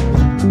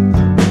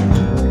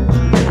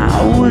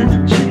 How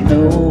wouldn't you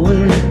know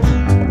it?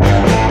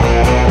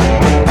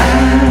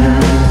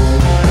 I'm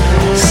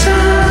so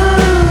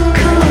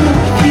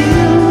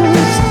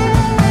confused.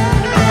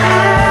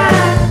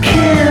 I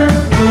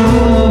can't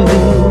prove.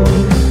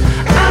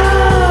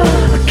 Oh,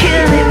 I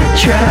can't even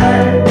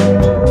try.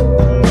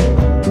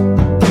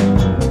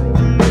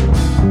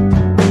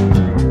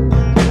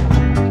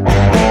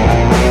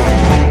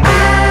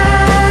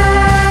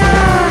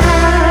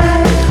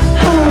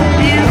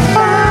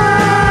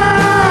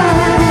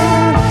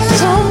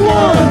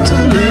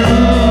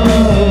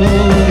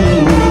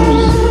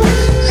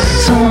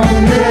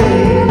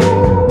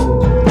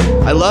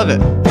 I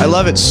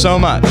love it so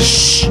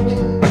much.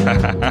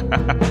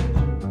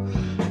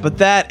 But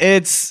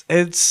it's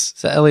Is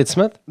that Elliott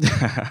Smith?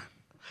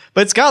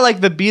 but it's got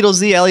like the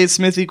Beatlesy Elliott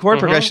Smithy chord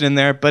progression in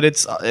there, but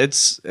it's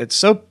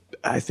so,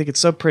 I think it's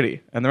so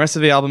pretty. And the rest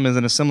of the album is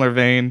in a similar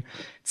vein.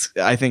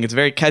 I think it's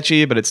very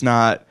catchy, but it's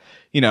not,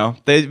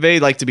 they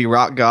like to be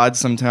rock gods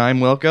sometime,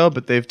 Wilco,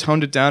 but they've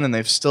toned it down and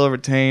they've still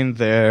retained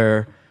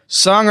their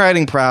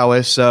songwriting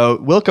prowess. So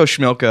Wilco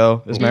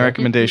Schmilko is my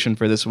recommendation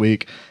for this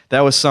week.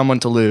 That was Someone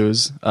to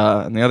Lose.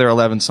 And the other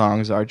 11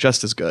 songs are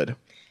just as good.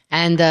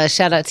 And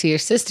shout out to your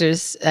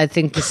sisters. I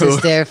think this is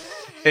their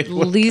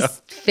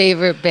least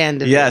favorite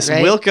band of Yes, it,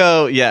 right?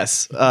 Wilco,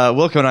 yes.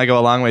 Wilco and I go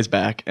a long ways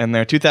back. And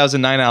their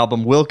 2009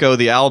 album, Wilco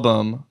the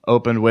Album,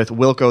 opened with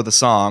Wilco the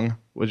Song,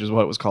 which is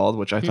what it was called,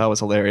 which I thought was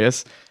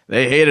hilarious.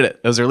 They hated it.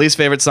 It was their least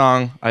favorite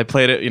song. I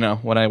played it,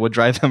 when I would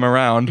drive them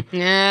around.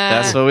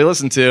 Yeah. That's what we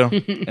listened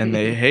to. And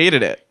they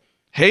hated it.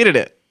 Hated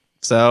it.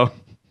 So,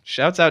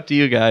 shouts out to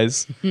you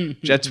guys.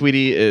 Jet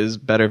Tweedy is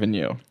better than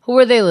you. Who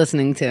were they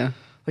listening to?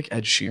 Like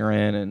Ed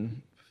Sheeran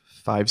and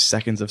 5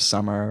 Seconds of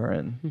Summer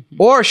and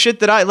or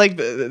shit that I like.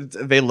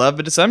 They love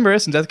the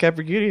Decemberists and Death Cab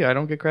for Cutie. I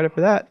don't get credit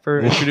for that, for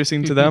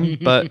introducing to them.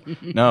 But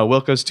no,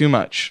 Wilco's too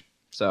much.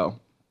 So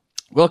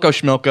Wilco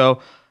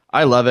Schmilko,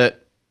 I love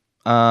it.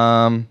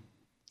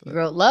 You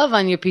wrote love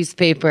on your piece of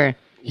paper.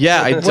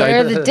 Yeah, Where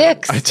are the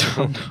dicks? I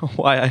don't know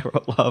why I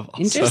wrote love.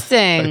 Also.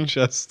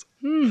 Interesting.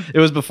 It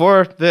was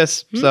before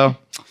this, so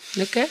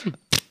Okay.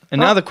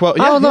 and now the quote.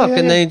 Oh, look,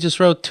 and they just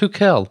wrote to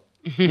kill.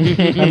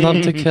 I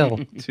love to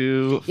kill.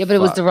 Yeah, but it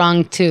was the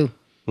wrong two.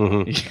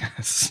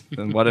 Yes,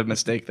 and what a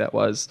mistake that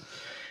was.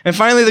 And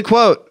finally, the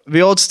quote,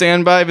 the old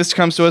standby. This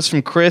comes to us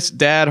from Chris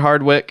Dad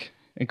Hardwick.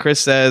 And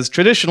Chris says,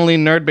 traditionally,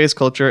 nerd-based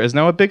culture is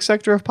now a big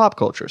sector of pop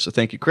culture. So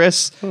thank you,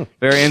 Chris.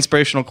 Very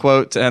inspirational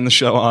quote to end the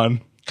show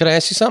on. Can I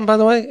ask you something, by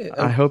the way?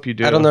 I hope you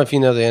do. I don't know if you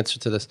know the answer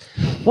to this.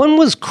 When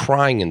was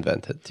crying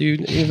invented? Do you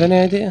have any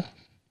idea?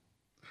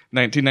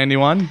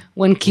 1991?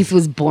 When Keith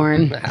was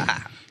born.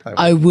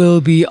 I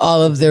will be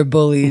all of their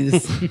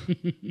bullies.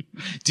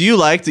 Do you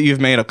like that you've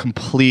made a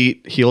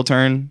complete heel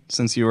turn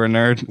since you were a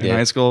nerd in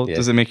high school? Yeah.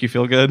 Does it make you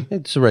feel good?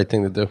 It's the right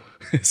thing to do.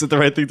 Is it the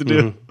right thing to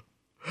do?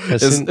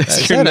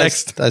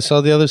 I saw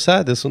the other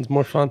side. This one's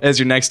more fun. Is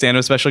your next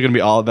stand-up special going to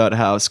be all about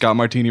how Scott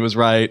Martini was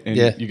right and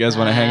you guys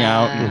want to hang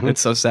out? And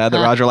it's so sad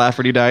that Roger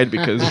Lafferty died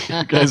because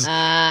you guys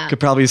could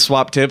probably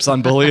swap tips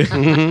on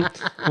bullying.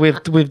 We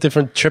have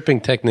different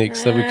tripping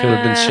techniques that we could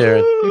have been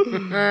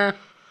sharing.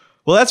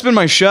 Well, that's been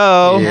my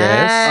show.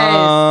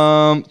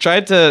 Yes.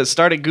 Tried to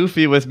start it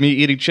goofy with me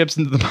eating chips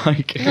into the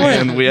mic,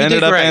 and we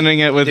ended up ending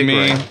it with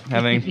me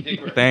having.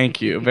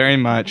 Thank you very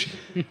much.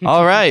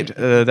 All right,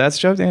 that's the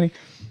show, Danny.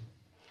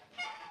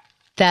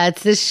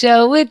 That's the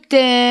show with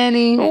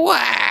Danny. Let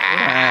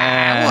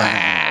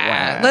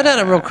out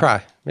a real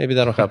cry. Maybe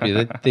that'll help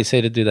you. They say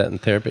to do that in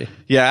therapy.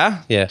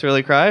 Yeah. Yeah. To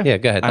really cry. Yeah.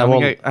 Go ahead. I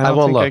won't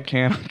look.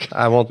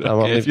 I won't.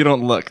 Okay, if you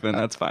don't look, then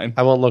that's fine.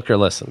 I won't look or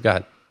listen. Go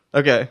ahead.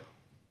 Okay.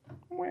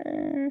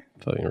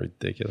 Fucking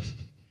ridiculous.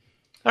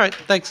 All right.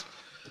 Thanks.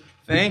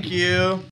 Thank you.